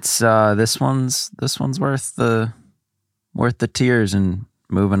yeah, it's this one's worth the tears and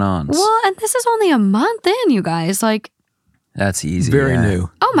moving on. Well, and this is only a month in, you guys. Like, that's easy. Very new.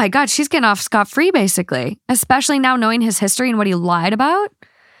 oh my God, she's getting off scot-free basically, especially now knowing his history and what he lied about.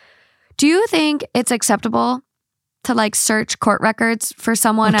 Do you think it's acceptable to like search court records for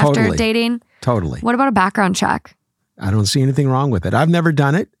someone after Totally. dating? Totally. What about a background check? I don't see anything wrong with it. I've never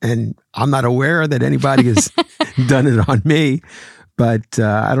done it, and I'm not aware that anybody has done it on me, but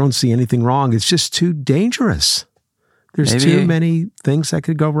I don't see anything wrong. It's just too dangerous. There's Maybe. too many things that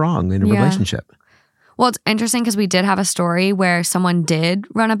could go wrong in a Yeah. relationship. Well, it's interesting because we did have a story where someone did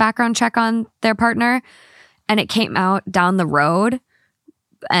run a background check on their partner, and it came out down the road.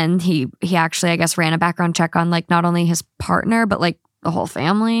 And he actually, I guess, ran a background check on like not only his partner, but like the whole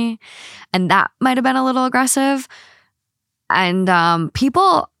family. And that might have been a little aggressive. And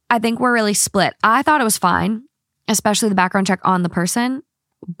people, I think, were really split. I thought it was fine, especially the background check on the person.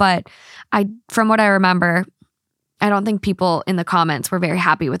 But from what I remember, I don't think people in the comments were very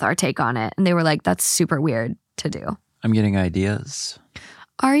happy with our take on it. And they were like, that's super weird to do. I'm getting ideas.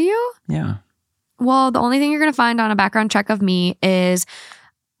 Are you? Yeah. Well, the only thing you're going to find on a background check of me is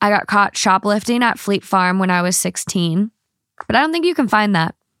I got caught shoplifting at Fleet Farm when I was 16. But I don't think you can find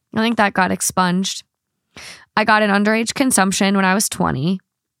that. I think that got expunged. I got an underage consumption when I was 20.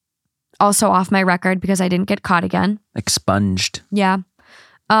 Also off my record because I didn't get caught again. Expunged. Yeah.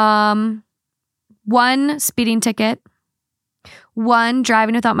 1 speeding ticket. 1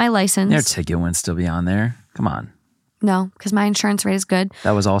 driving without my license. Your ticket wouldn't still be on there. Come on. No, because my insurance rate is good.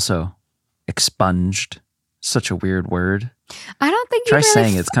 That was also expunged. Such a weird word. I don't think Try you really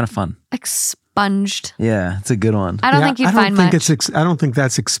saying it. It's kind of fun. expunged. Yeah, it's a good one. I don't think you'd find much. I don't think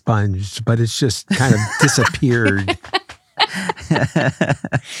that's expunged, but it's just kind of disappeared.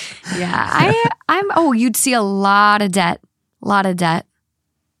 Yeah, I'm. You'd see a lot of debt.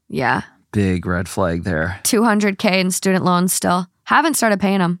 Yeah, Big red flag there. $200K in student loans still. Haven't started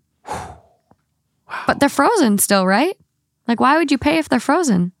paying them. Wow. But they're frozen still, right? Like, why would you pay if they're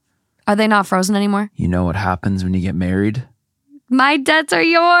frozen? Are they not frozen anymore? You know what happens when you get married? My debts are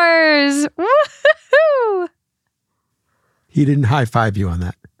yours. Woohoo! He didn't high five you on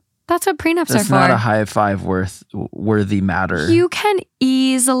that. That's what prenups That's are not for. a high five worthy matter. You can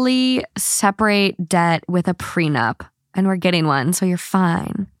easily separate debt with a prenup, and we're getting one, so you're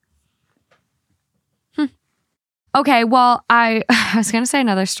fine. Okay, well, I was going to say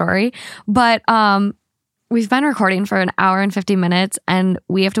another story, but we've been recording for an hour and 50 minutes, and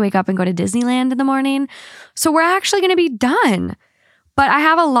we have to wake up and go to Disneyland in the morning, so we're actually going to be done. But I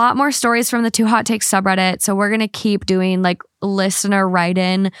have a lot more stories from the Two Hot Takes subreddit, so we're going to keep doing like listener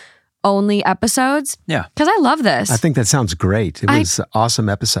write-in only episodes. Yeah. Because I love this. I think that sounds great. It was an awesome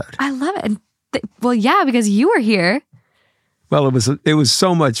episode. I love it. Well, yeah, because you were here. Well, it was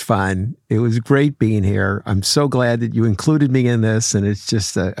so much fun. It was great being here. I'm so glad that you included me in this, and it's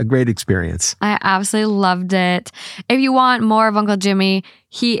just a great experience. I absolutely loved it. If you want more of Uncle Jimmy,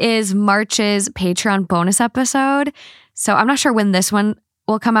 he is March's Patreon bonus episode. So I'm not sure when this one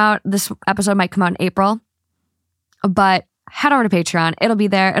will come out. This episode might come out in April. But head over to Patreon. It'll be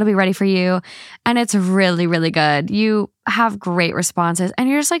there. It'll be ready for you. And it's really, really good. You have great responses. And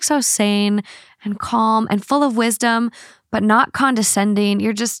you're just like so sane and calm and full of wisdom, but not condescending.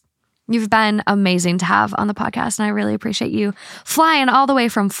 You've been amazing to have on the podcast. And I really appreciate you flying all the way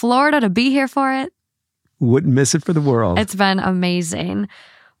from Florida to be here for it. Wouldn't miss it for the world. It's been amazing.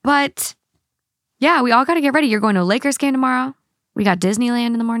 But yeah, we all got to get ready. You're going to a Lakers game tomorrow. We got Disneyland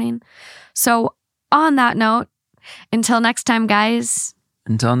in the morning. So on that note, until next time, guys.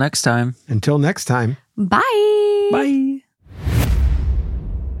 Until next time. Until next time. Bye. Bye.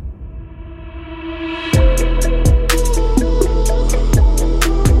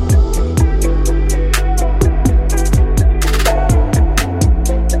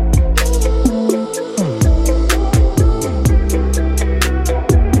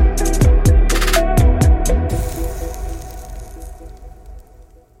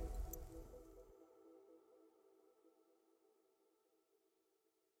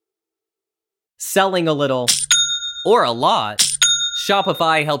 Selling a little or a lot,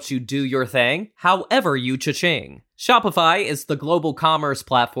 Shopify helps you do your thing however you cha-ching. Shopify is the global commerce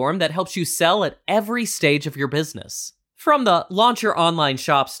platform that helps you sell at every stage of your business. From the launch your online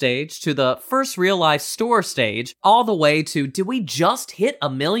shop stage to the first real life store stage, all the way to did we just hit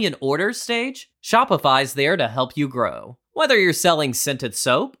 1 million orders stage? Shopify's there to help you grow. Whether you're selling scented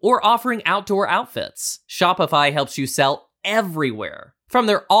soap or offering outdoor outfits, Shopify helps you sell everywhere. From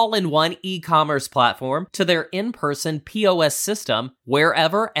their all-in-one e-commerce platform to their in-person POS system,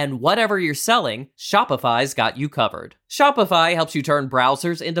 wherever and whatever you're selling, Shopify's got you covered. Shopify helps you turn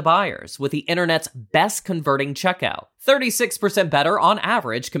browsers into buyers with the internet's best converting checkout, 36% better on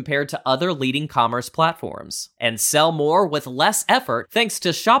average compared to other leading commerce platforms. And sell more with less effort thanks to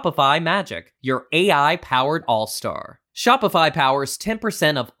Shopify Magic, your AI-powered all-star. Shopify powers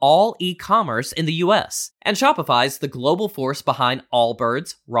 10% of all e-commerce in the US, and Shopify's the global force behind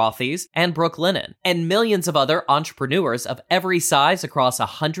Allbirds, Rothy's, and Brooklinen, and millions of other entrepreneurs of every size across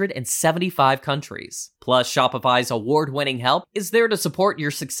 175 countries. Plus, Shopify's award-winning help is there to support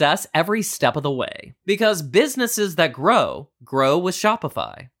your success every step of the way. Because businesses that grow with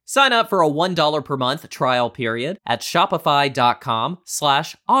Shopify. Sign up for a $1 per month trial period at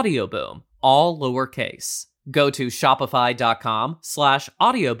shopify.com/audioboom, all lowercase. Go to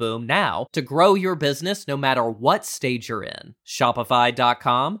shopify.com/audioboom now to grow your business no matter what stage you're in.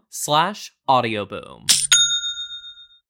 Shopify.com/audioboom.